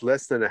is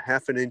less than a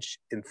half an inch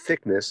in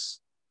thickness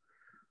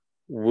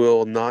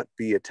will not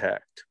be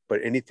attacked,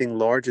 but anything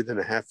larger than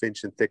a half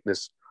inch in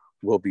thickness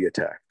will be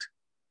attacked.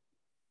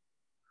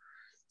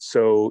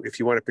 So if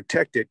you want to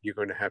protect it, you're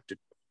going to have to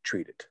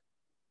treat it.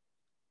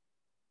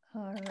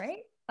 All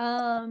right.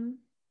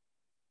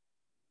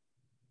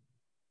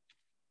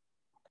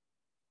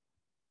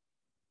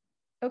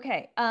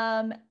 Okay.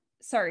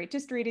 Sorry,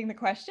 just reading the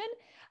question.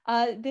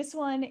 This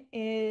one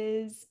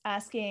is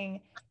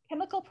asking,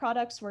 chemical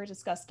products were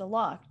discussed a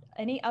lot.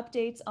 Any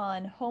updates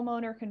on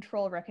homeowner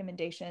control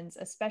recommendations,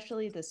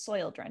 especially the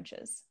soil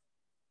drenches?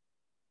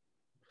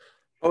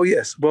 Oh,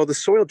 yes. Well, the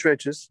soil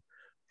drenches,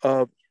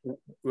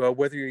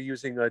 whether you're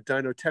using a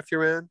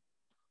dinotefuran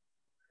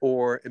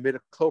or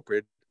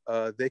imidacloprid,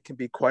 they can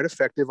be quite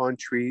effective on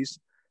trees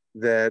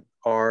that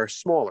are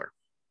smaller.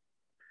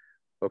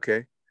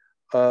 Okay.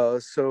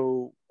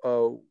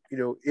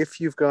 If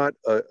you've got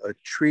a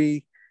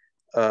tree,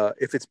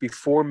 if it's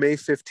before May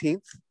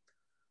 15th,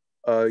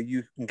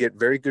 you can get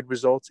very good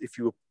results if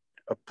you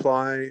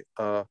apply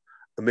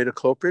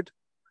imidacloprid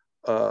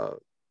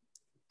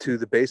to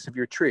the base of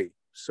your tree.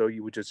 So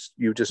you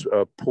just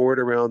pour it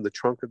around the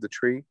trunk of the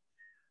tree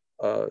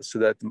so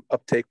that the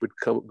uptake would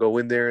go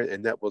in there,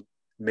 and that will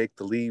make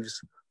the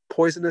leaves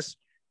poisonous.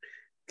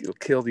 It'll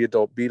kill the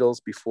adult beetles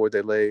before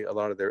they lay a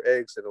lot of their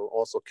eggs, and it'll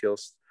also kill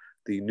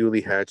the newly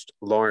hatched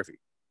larvae.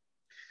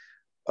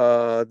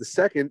 The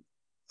second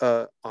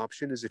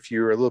option is if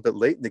you're a little bit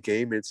late in the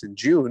game, it's in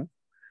June,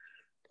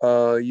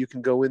 you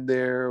can go in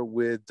there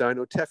with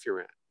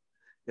dinotefuran.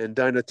 And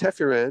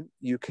dinotefuran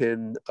you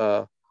can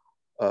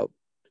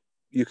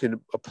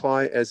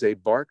apply as a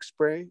bark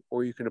spray,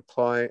 or you can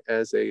apply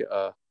as a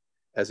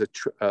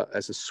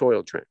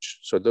soil drench.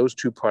 So those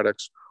two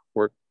products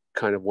work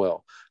kind of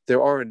well.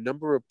 There are a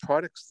number of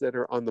products that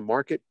are on the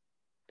market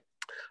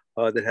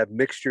that have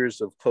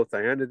mixtures of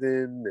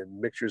clothianidin and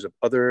mixtures of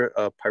other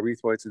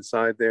pyrethroids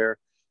inside there,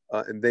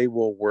 and they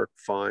will work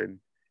fine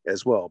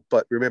as well.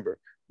 But remember,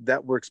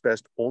 that works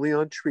best only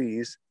on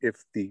trees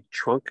if the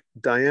trunk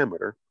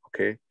diameter,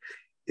 okay,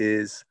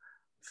 is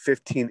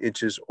 15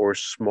 inches or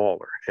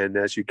smaller. And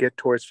as you get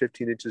towards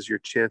 15 inches, your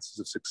chances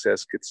of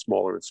success get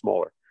smaller and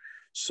smaller.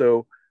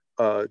 So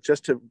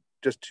just to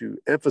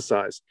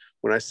emphasize,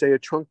 when I say a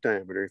trunk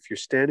diameter, if you're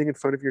standing in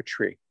front of your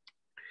tree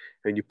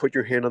and you put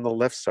your hand on the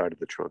left side of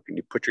the trunk and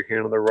you put your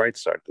hand on the right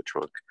side of the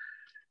trunk,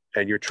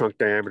 and your trunk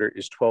diameter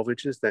is 12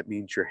 inches, that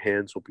means your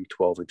hands will be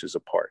 12 inches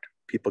apart.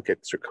 People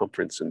get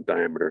circumference and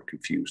diameter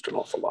confused an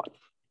awful lot.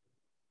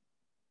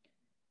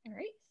 All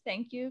right,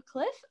 thank you,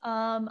 Cliff.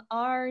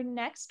 Our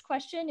next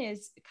question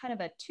is kind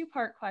of a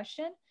two-part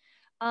question.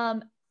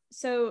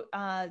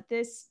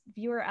 This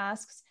viewer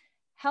asks,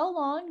 how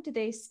long do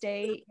they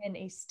stay in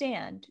a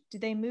stand? Do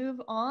they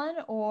move on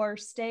or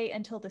stay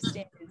until the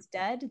stand is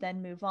dead,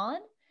 then move on?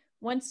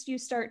 Once you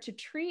start to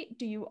treat,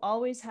 do you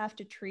always have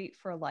to treat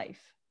for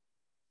life?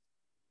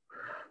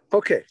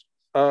 Okay,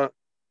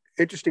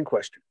 interesting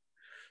question.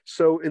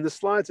 So in the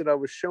slides that I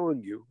was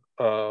showing you,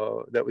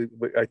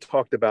 I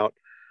talked about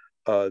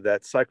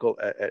that cycle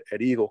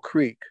at Eagle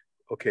Creek.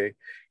 Okay,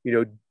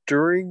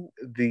 during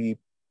the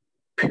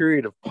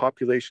period of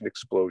population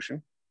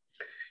explosion,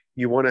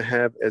 you want to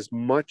have as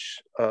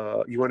much.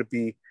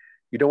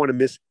 You don't want to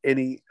miss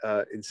any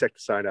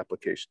insecticide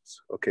applications.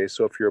 Okay,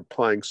 so if you're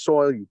applying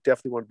soil, you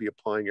definitely want to be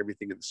applying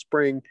everything in the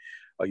spring.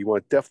 You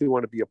definitely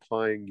want to be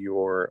applying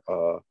your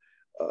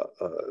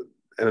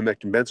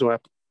emamectin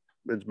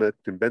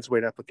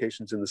benzoate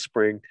applications in the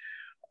spring.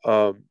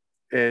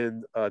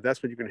 And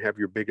that's when you're going to have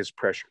your biggest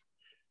pressure.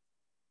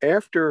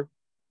 After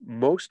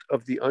most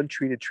of the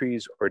untreated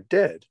trees are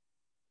dead,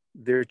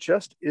 there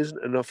just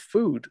isn't enough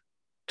food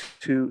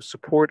to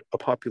support a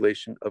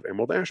population of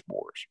emerald ash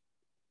borers.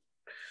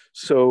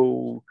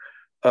 So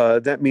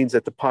that means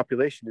that the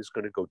population is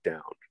going to go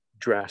down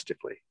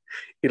drastically.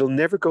 It'll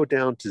never go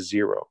down to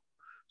zero.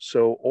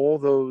 So all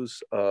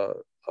those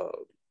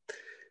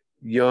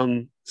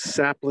young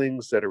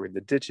saplings that are in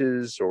the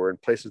ditches or in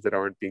places that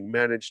aren't being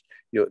managed,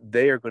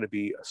 they are going to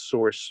be a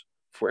source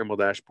for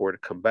emerald ash borer to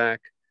come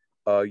back.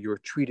 Your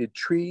treated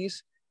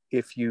trees,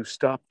 if you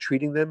stop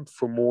treating them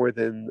for more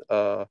than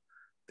the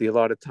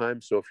allotted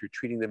time, so if you're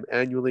treating them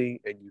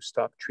annually and you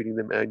stop treating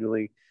them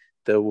annually,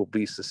 they will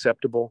be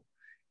susceptible.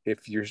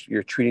 If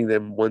you're treating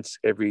them once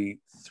every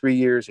 3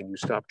 years and you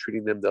stop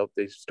treating them,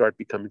 they start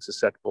becoming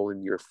susceptible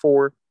in year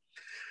 4.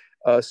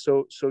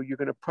 So you're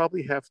going to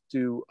probably have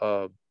to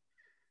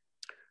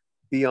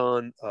be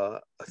on a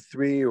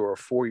 3 or a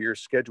 4 year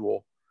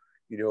schedule,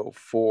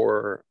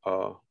 for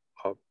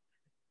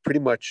pretty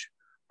much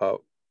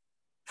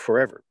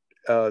forever.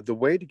 The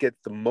way to get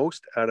the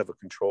most out of a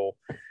control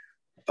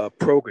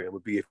program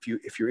would be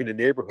if you're in a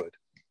neighborhood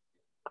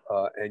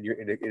and you're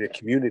in a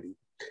community.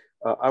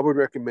 I would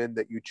recommend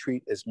that you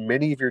treat as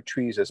many of your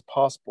trees as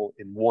possible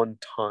in one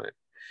time,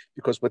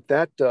 because what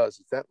that does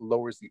is that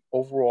lowers the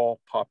overall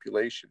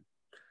population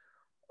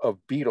of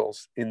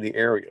beetles in the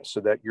area, so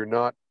that you're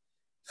not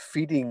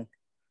raising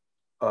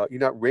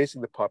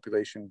the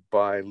population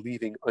by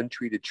leaving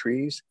untreated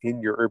trees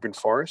in your urban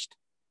forest,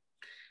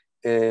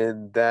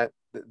 and that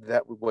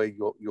way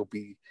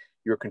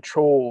your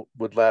control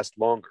would last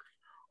longer.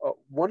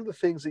 One of the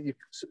things that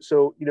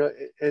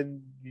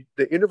and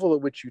the interval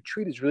at which you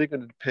treat is really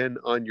going to depend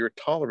on your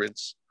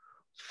tolerance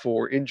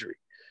for injury.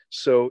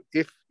 So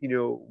if,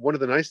 one of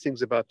the nice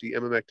things about the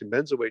emamectin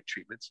benzoate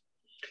treatments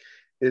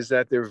is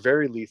that they're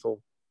very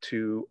lethal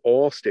to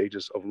all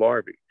stages of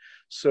larvae.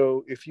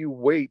 So if you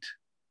wait,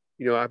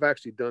 I've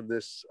actually done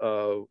this at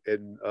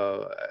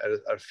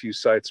a few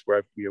sites where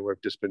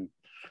I've just been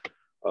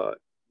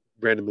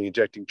randomly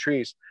injecting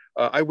trees.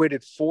 I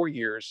waited 4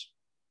 years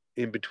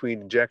in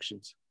between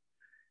injections.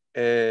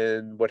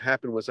 And what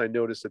happened was I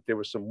noticed that there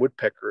was some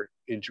woodpecker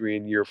injury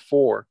in year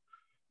 4,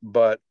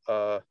 but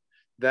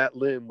that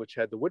limb, which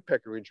had the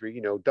woodpecker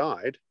injury,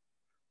 died,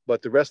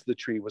 but the rest of the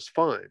tree was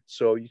fine.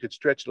 So you could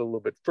stretch it a little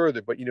bit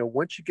further. But,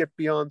 once you get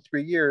beyond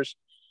 3 years,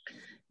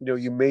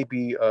 you may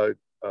be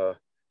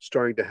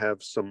starting to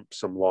have some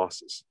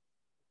losses.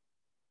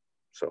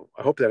 So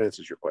I hope that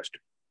answers your question.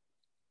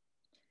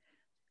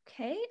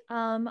 Okay.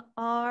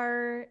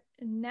 Our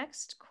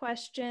next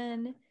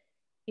question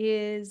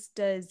is,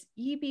 does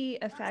EB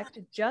affect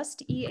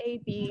just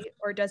EAB,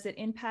 or does it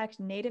impact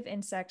native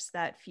insects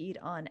that feed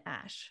on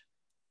ash?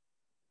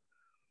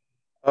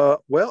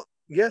 Well,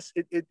 yes,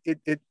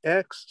 it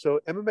acts. So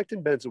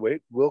emamectin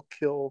benzoate will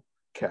kill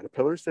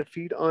caterpillars that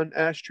feed on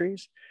ash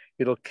trees.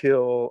 It'll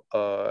kill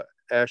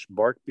ash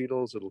bark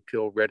beetles. It'll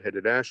kill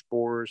red-headed ash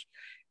borers.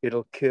 It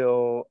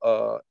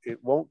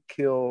won't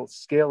kill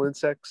scale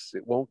insects.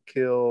 It won't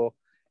kill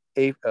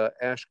leaf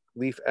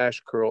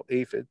ash curl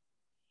aphid.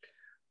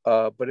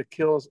 But it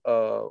kills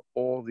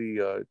all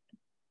the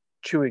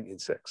chewing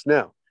insects.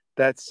 Now,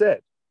 that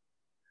said,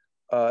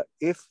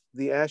 if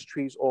the ash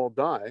trees all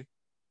die,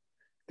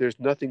 there's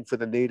nothing for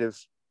the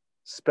native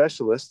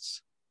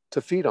specialists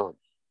to feed on.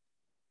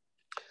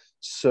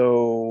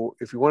 So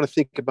if you want to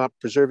think about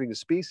preserving the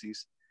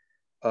species,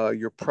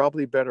 you're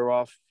probably better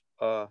off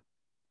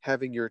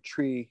having your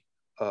tree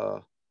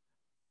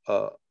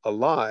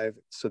alive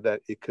so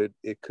that it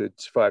could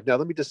survive. Now,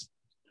 let me just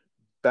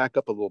back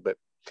up a little bit.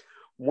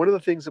 one of the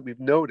things that we've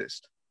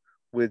noticed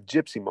with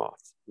gypsy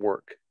moth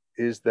work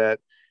is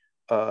that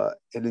an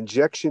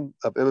injection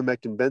of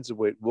emamectin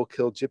benzoate will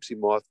kill gypsy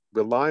moth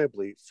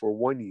reliably for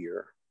 1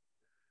 year.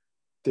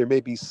 There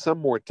may be some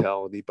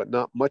mortality, but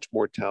not much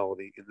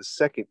mortality in the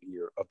second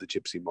year of the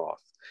gypsy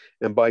moth.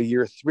 And by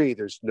year 3,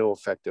 there's no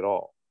effect at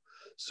all.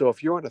 So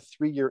if you're on a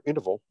 3-year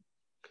interval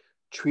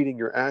treating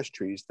your ash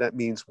trees, that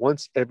means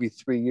once every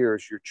 3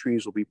 years, your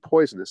trees will be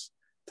poisonous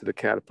to the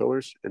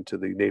caterpillars and to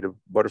the native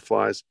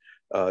butterflies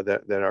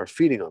that are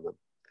feeding on them.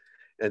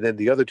 And then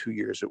the other 2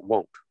 years, it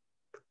won't.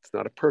 It's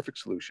not a perfect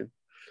solution,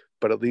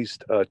 but at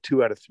least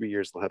 2 out of 3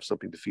 years, they'll have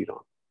something to feed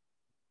on.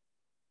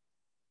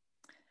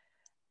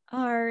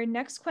 Our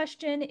next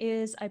question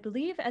is, I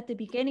believe at the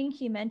beginning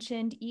he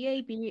mentioned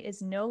EAB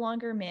is no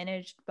longer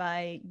managed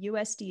by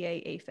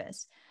USDA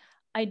APHIS.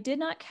 I did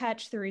not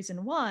catch the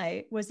reason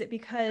why. Was it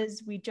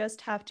because we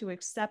just have to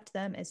accept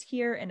them as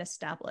here and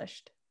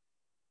established?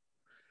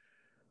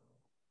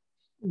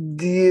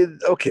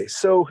 Okay,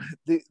 so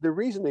the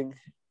reasoning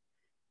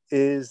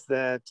is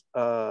that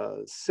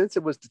since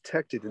it was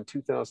detected in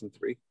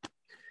 2003,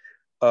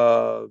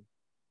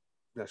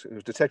 actually it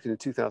was detected in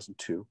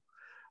 2002,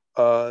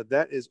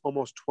 that is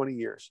almost 20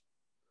 years,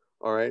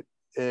 all right?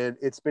 And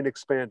it's been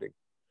expanding.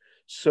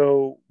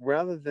 So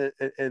rather than,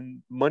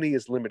 and money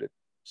is limited.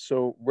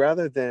 So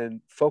rather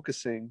than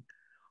focusing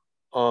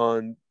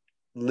on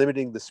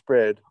limiting the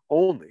spread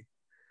only,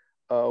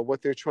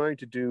 what they're trying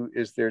to do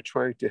is they're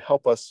trying to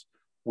help us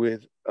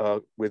with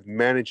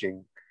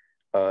managing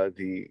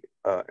the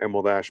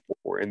emerald ash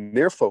borer. And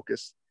their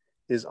focus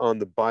is on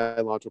the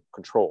biological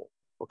control.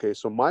 Okay,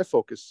 so my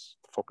focus,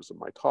 the focus of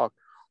my talk,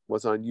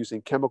 was on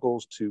using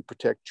chemicals to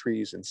protect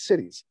trees and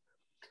cities,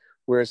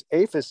 whereas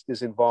APHIS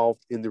is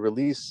involved in the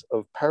release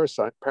of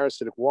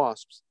parasitic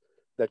wasps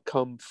that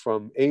come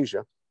from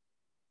Asia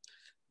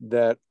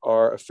that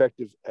are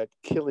effective at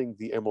killing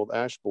the emerald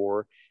ash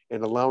borer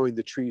and allowing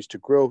the trees to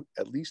grow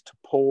at least to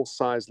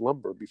pole-sized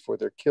lumber before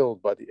they're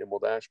killed by the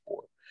emerald ash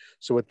borer.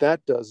 So what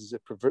that does is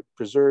it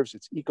preserves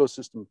its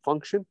ecosystem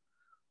function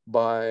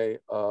by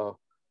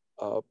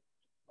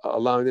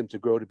allowing them to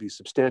grow to be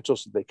substantial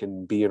so they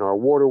can be in our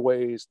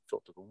waterways,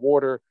 filter the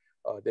water.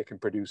 They can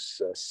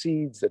produce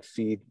seeds that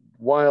feed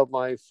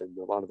wildlife and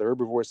a lot of the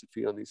herbivores that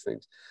feed on these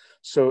things.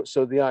 So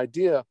the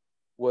idea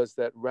was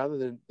that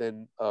rather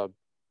than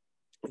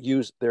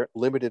use their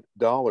limited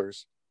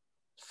dollars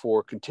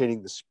for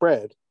containing the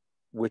spread,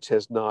 which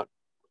has not,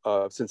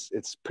 since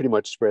it's pretty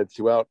much spread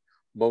throughout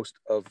most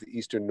of the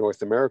Eastern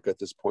North America at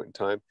this point in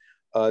time,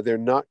 they're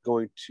not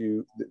going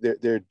to,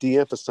 they're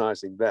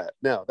de-emphasizing that.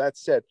 Now, that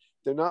said,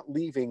 they're not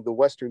leaving the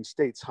Western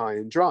states high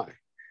and dry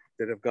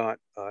that have got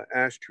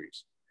ash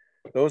trees.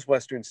 Those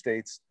Western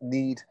states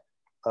need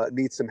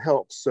some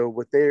help. So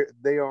what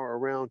they are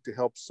around to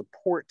help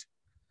support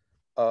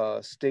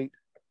state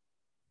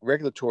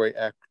regulatory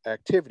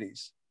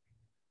activities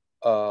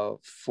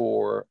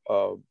for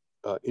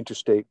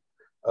interstate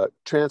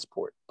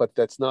transport, but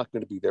that's not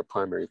going to be their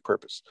primary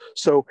purpose.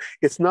 So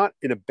it's not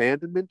an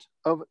abandonment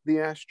of the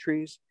ash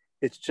trees.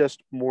 It's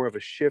just more of a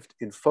shift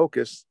in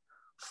focus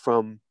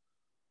from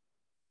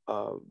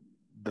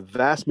the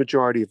vast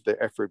majority of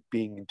their effort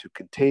being into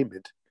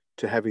containment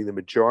to having the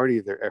majority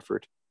of their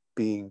effort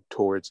being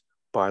towards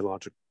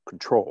biological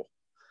control.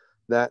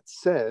 That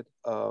said,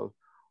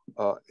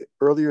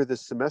 earlier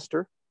this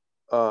semester,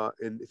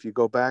 and if you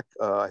go back,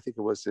 I think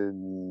it was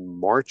in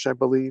March, I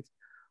believe,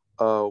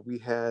 we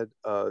had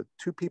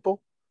 2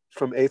 people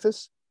from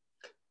APHIS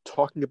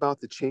talking about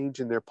the change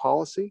in their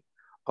policy.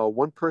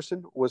 One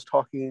person was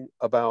talking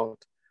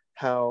about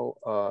how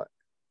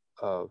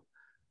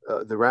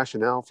the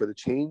rationale for the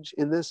change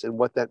in this and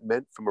what that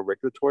meant from a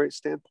regulatory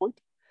standpoint.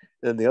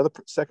 And the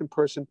second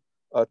person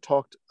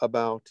talked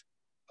about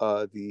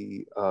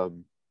the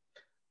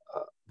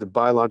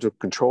biological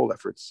control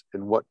efforts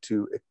and what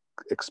to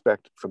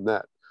expect from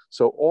that.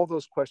 So all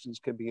those questions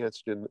can be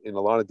answered in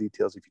a lot of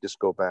details if you just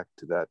go back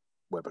to that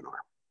webinar.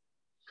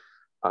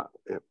 I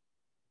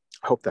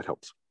hope that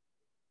helps.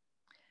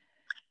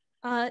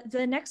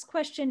 The next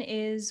question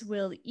is,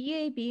 will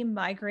EAB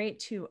migrate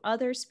to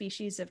other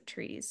species of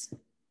trees?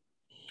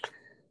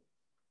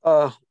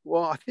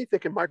 Well, I think they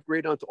can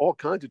migrate onto all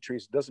kinds of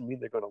trees. It doesn't mean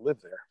they're going to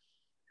live there.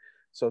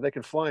 So they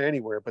can fly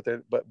anywhere, but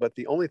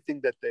the only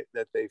thing that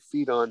they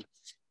feed on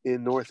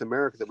in North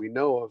America that we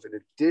know of, in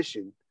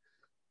addition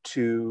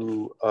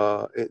to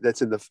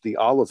that's in the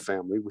olive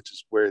family, which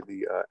is where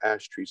the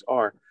ash trees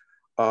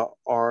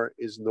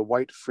is in the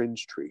white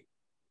fringe tree.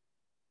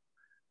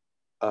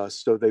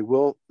 So they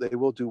will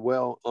do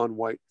well on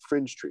white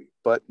fringe tree,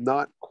 but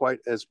not quite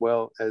as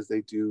well as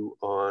they do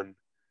on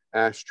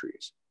ash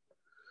trees.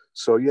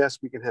 So yes,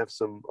 we can have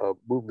some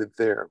movement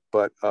there,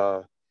 but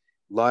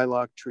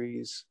lilac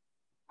trees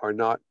are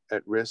not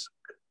at risk.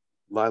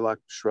 Lilac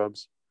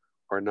shrubs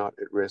are not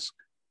at risk.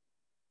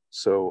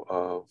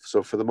 So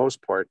for the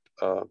most part,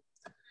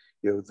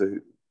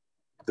 the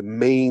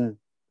main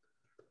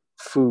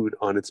food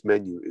on its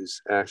menu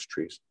is ash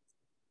trees.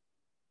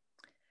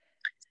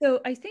 So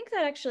I think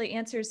that actually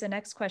answers the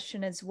next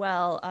question as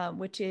well,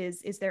 which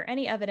is there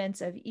any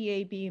evidence of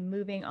EAB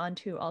moving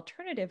onto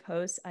alternative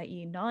hosts,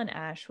 i.e.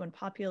 non-ash, when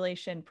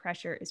population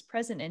pressure is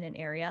present in an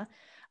area?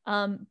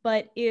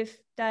 But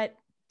if that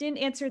didn't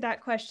answer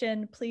that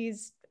question,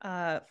 please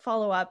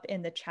follow up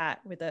in the chat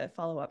with a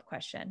follow-up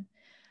question.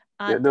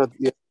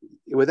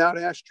 Without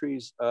ash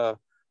trees, the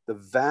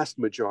vast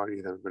majority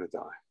of them are going to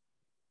die.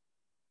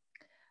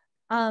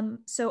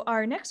 So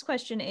our next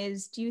question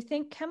is, do you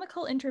think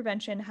chemical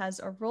intervention has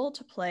a role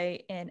to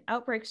play in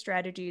outbreak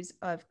strategies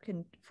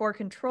for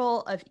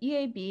control of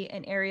EAB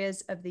in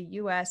areas of the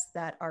US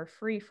that are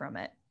free from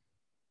it?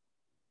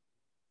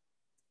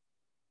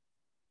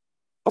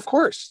 Of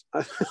course.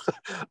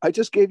 I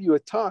just gave you a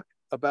talk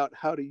about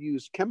how to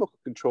use chemical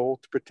control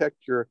to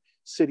protect your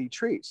city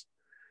trees.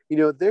 You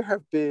know, there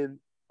have been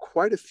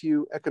quite a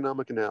few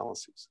economic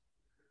analyses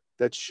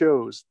that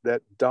shows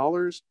that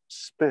dollars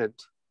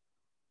spent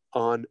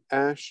on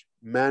ash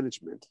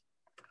management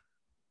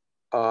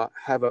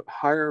have a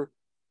higher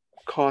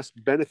cost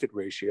benefit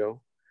ratio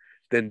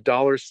than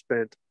dollars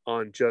spent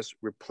on just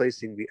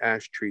replacing the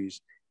ash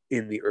trees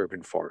in the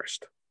urban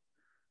forest.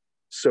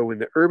 So in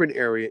the urban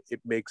area,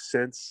 it makes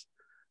sense.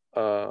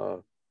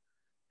 It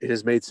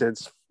has made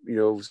sense, you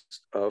know,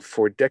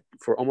 for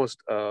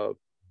almost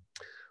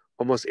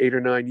 8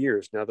 or 9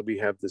 years now that we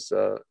have this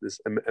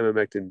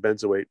emamectin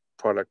benzoate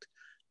product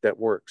that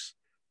works.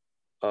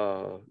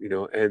 You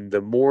know, and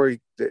the more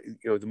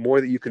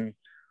that you can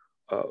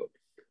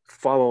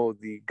follow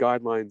the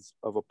guidelines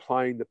of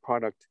applying the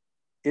product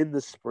in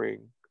the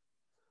spring,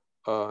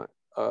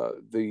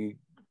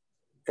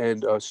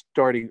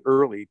 starting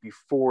early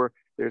before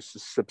there's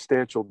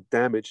substantial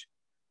damage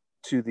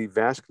to the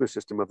vascular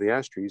system of the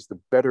ash trees, the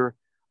better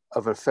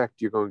of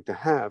effect you're going to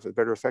have, the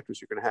better effectors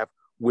you're going to have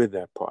with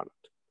that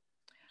product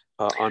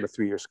on a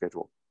 3-year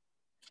schedule.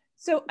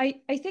 So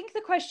I think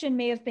the question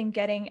may have been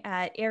getting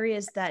at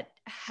areas that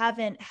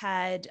haven't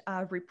had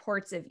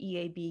reports of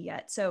EAB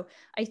yet. So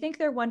I think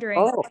they're wondering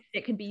if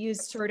it can be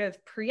used sort of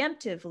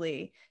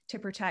preemptively to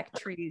protect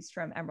trees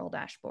from emerald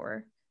ash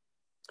borer.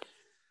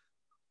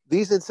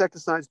 These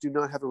insecticides do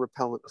not have a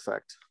repellent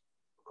effect.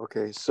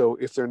 Okay, so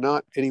if they're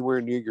not anywhere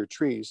near your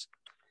trees,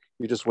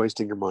 you're just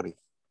wasting your money.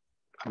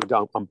 I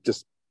mean, I'm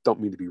just don't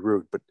mean to be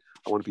rude, but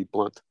I want to be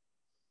blunt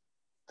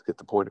to get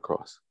the point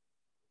across.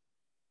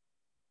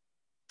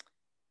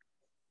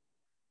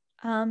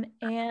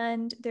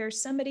 And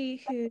there's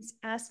somebody who's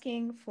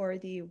asking for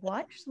the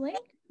watch link,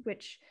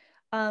 which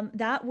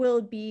that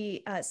will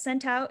be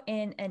sent out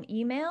in an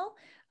email,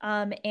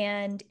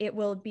 and it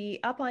will be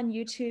up on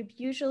YouTube.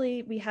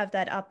 Usually we have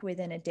that up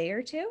within a day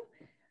or two.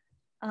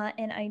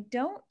 And I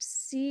don't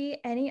see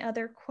any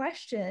other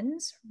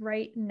questions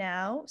right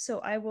now, so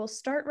I will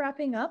start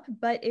wrapping up.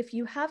 But if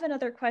you have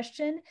another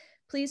question,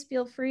 please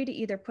feel free to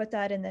either put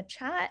that in the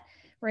chat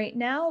right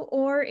now,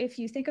 or if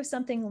you think of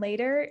something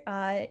later,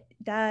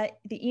 that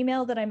the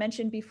email that I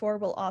mentioned before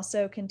will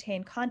also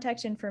contain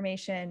contact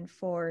information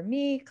for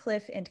me,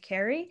 Cliff, and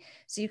Carrie.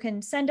 So you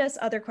can send us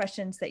other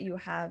questions that you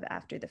have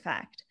after the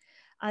fact.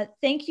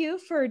 Thank you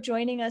for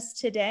joining us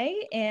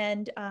today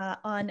and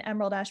on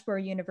Emerald Ash Borer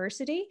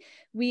University.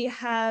 We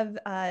have,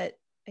 I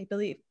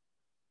believe,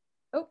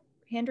 oh,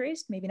 hand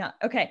raised, maybe not.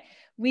 Okay,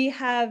 we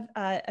have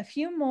a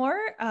few more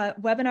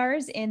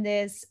webinars in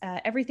this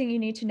Everything You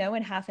Need to Know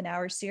in Half an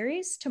Hour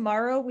series.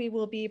 Tomorrow we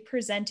will be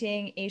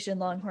presenting Asian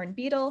longhorn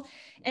beetle,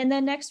 and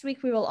then next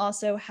week we will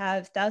also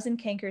have thousand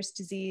cankers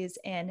disease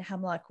and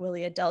hemlock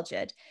woolly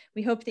adelgid.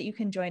 We hope that you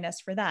can join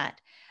us for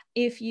that.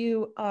 If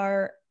you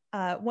are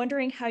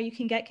wondering how you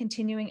can get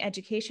continuing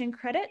education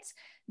credits,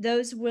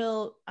 those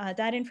will,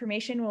 that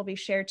information will be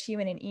shared to you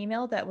in an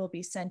email that will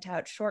be sent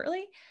out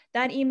shortly.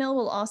 That email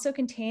will also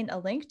contain a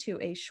link to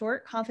a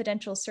short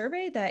confidential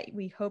survey that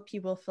we hope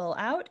you will fill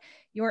out.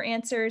 Your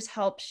answers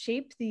help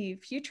shape the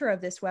future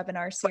of this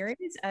webinar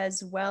series,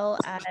 as well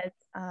as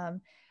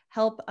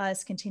help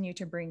us continue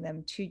to bring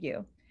them to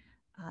you.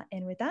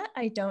 And with that,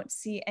 I don't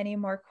see any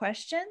more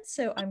questions,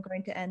 so I'm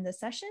going to end the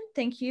session.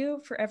 Thank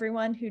you for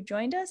everyone who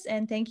joined us,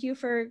 and thank you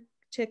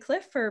to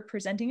Cliff for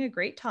presenting a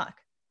great talk.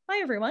 Bye,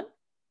 everyone.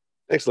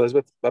 Thanks,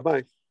 Elizabeth.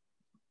 Bye-bye.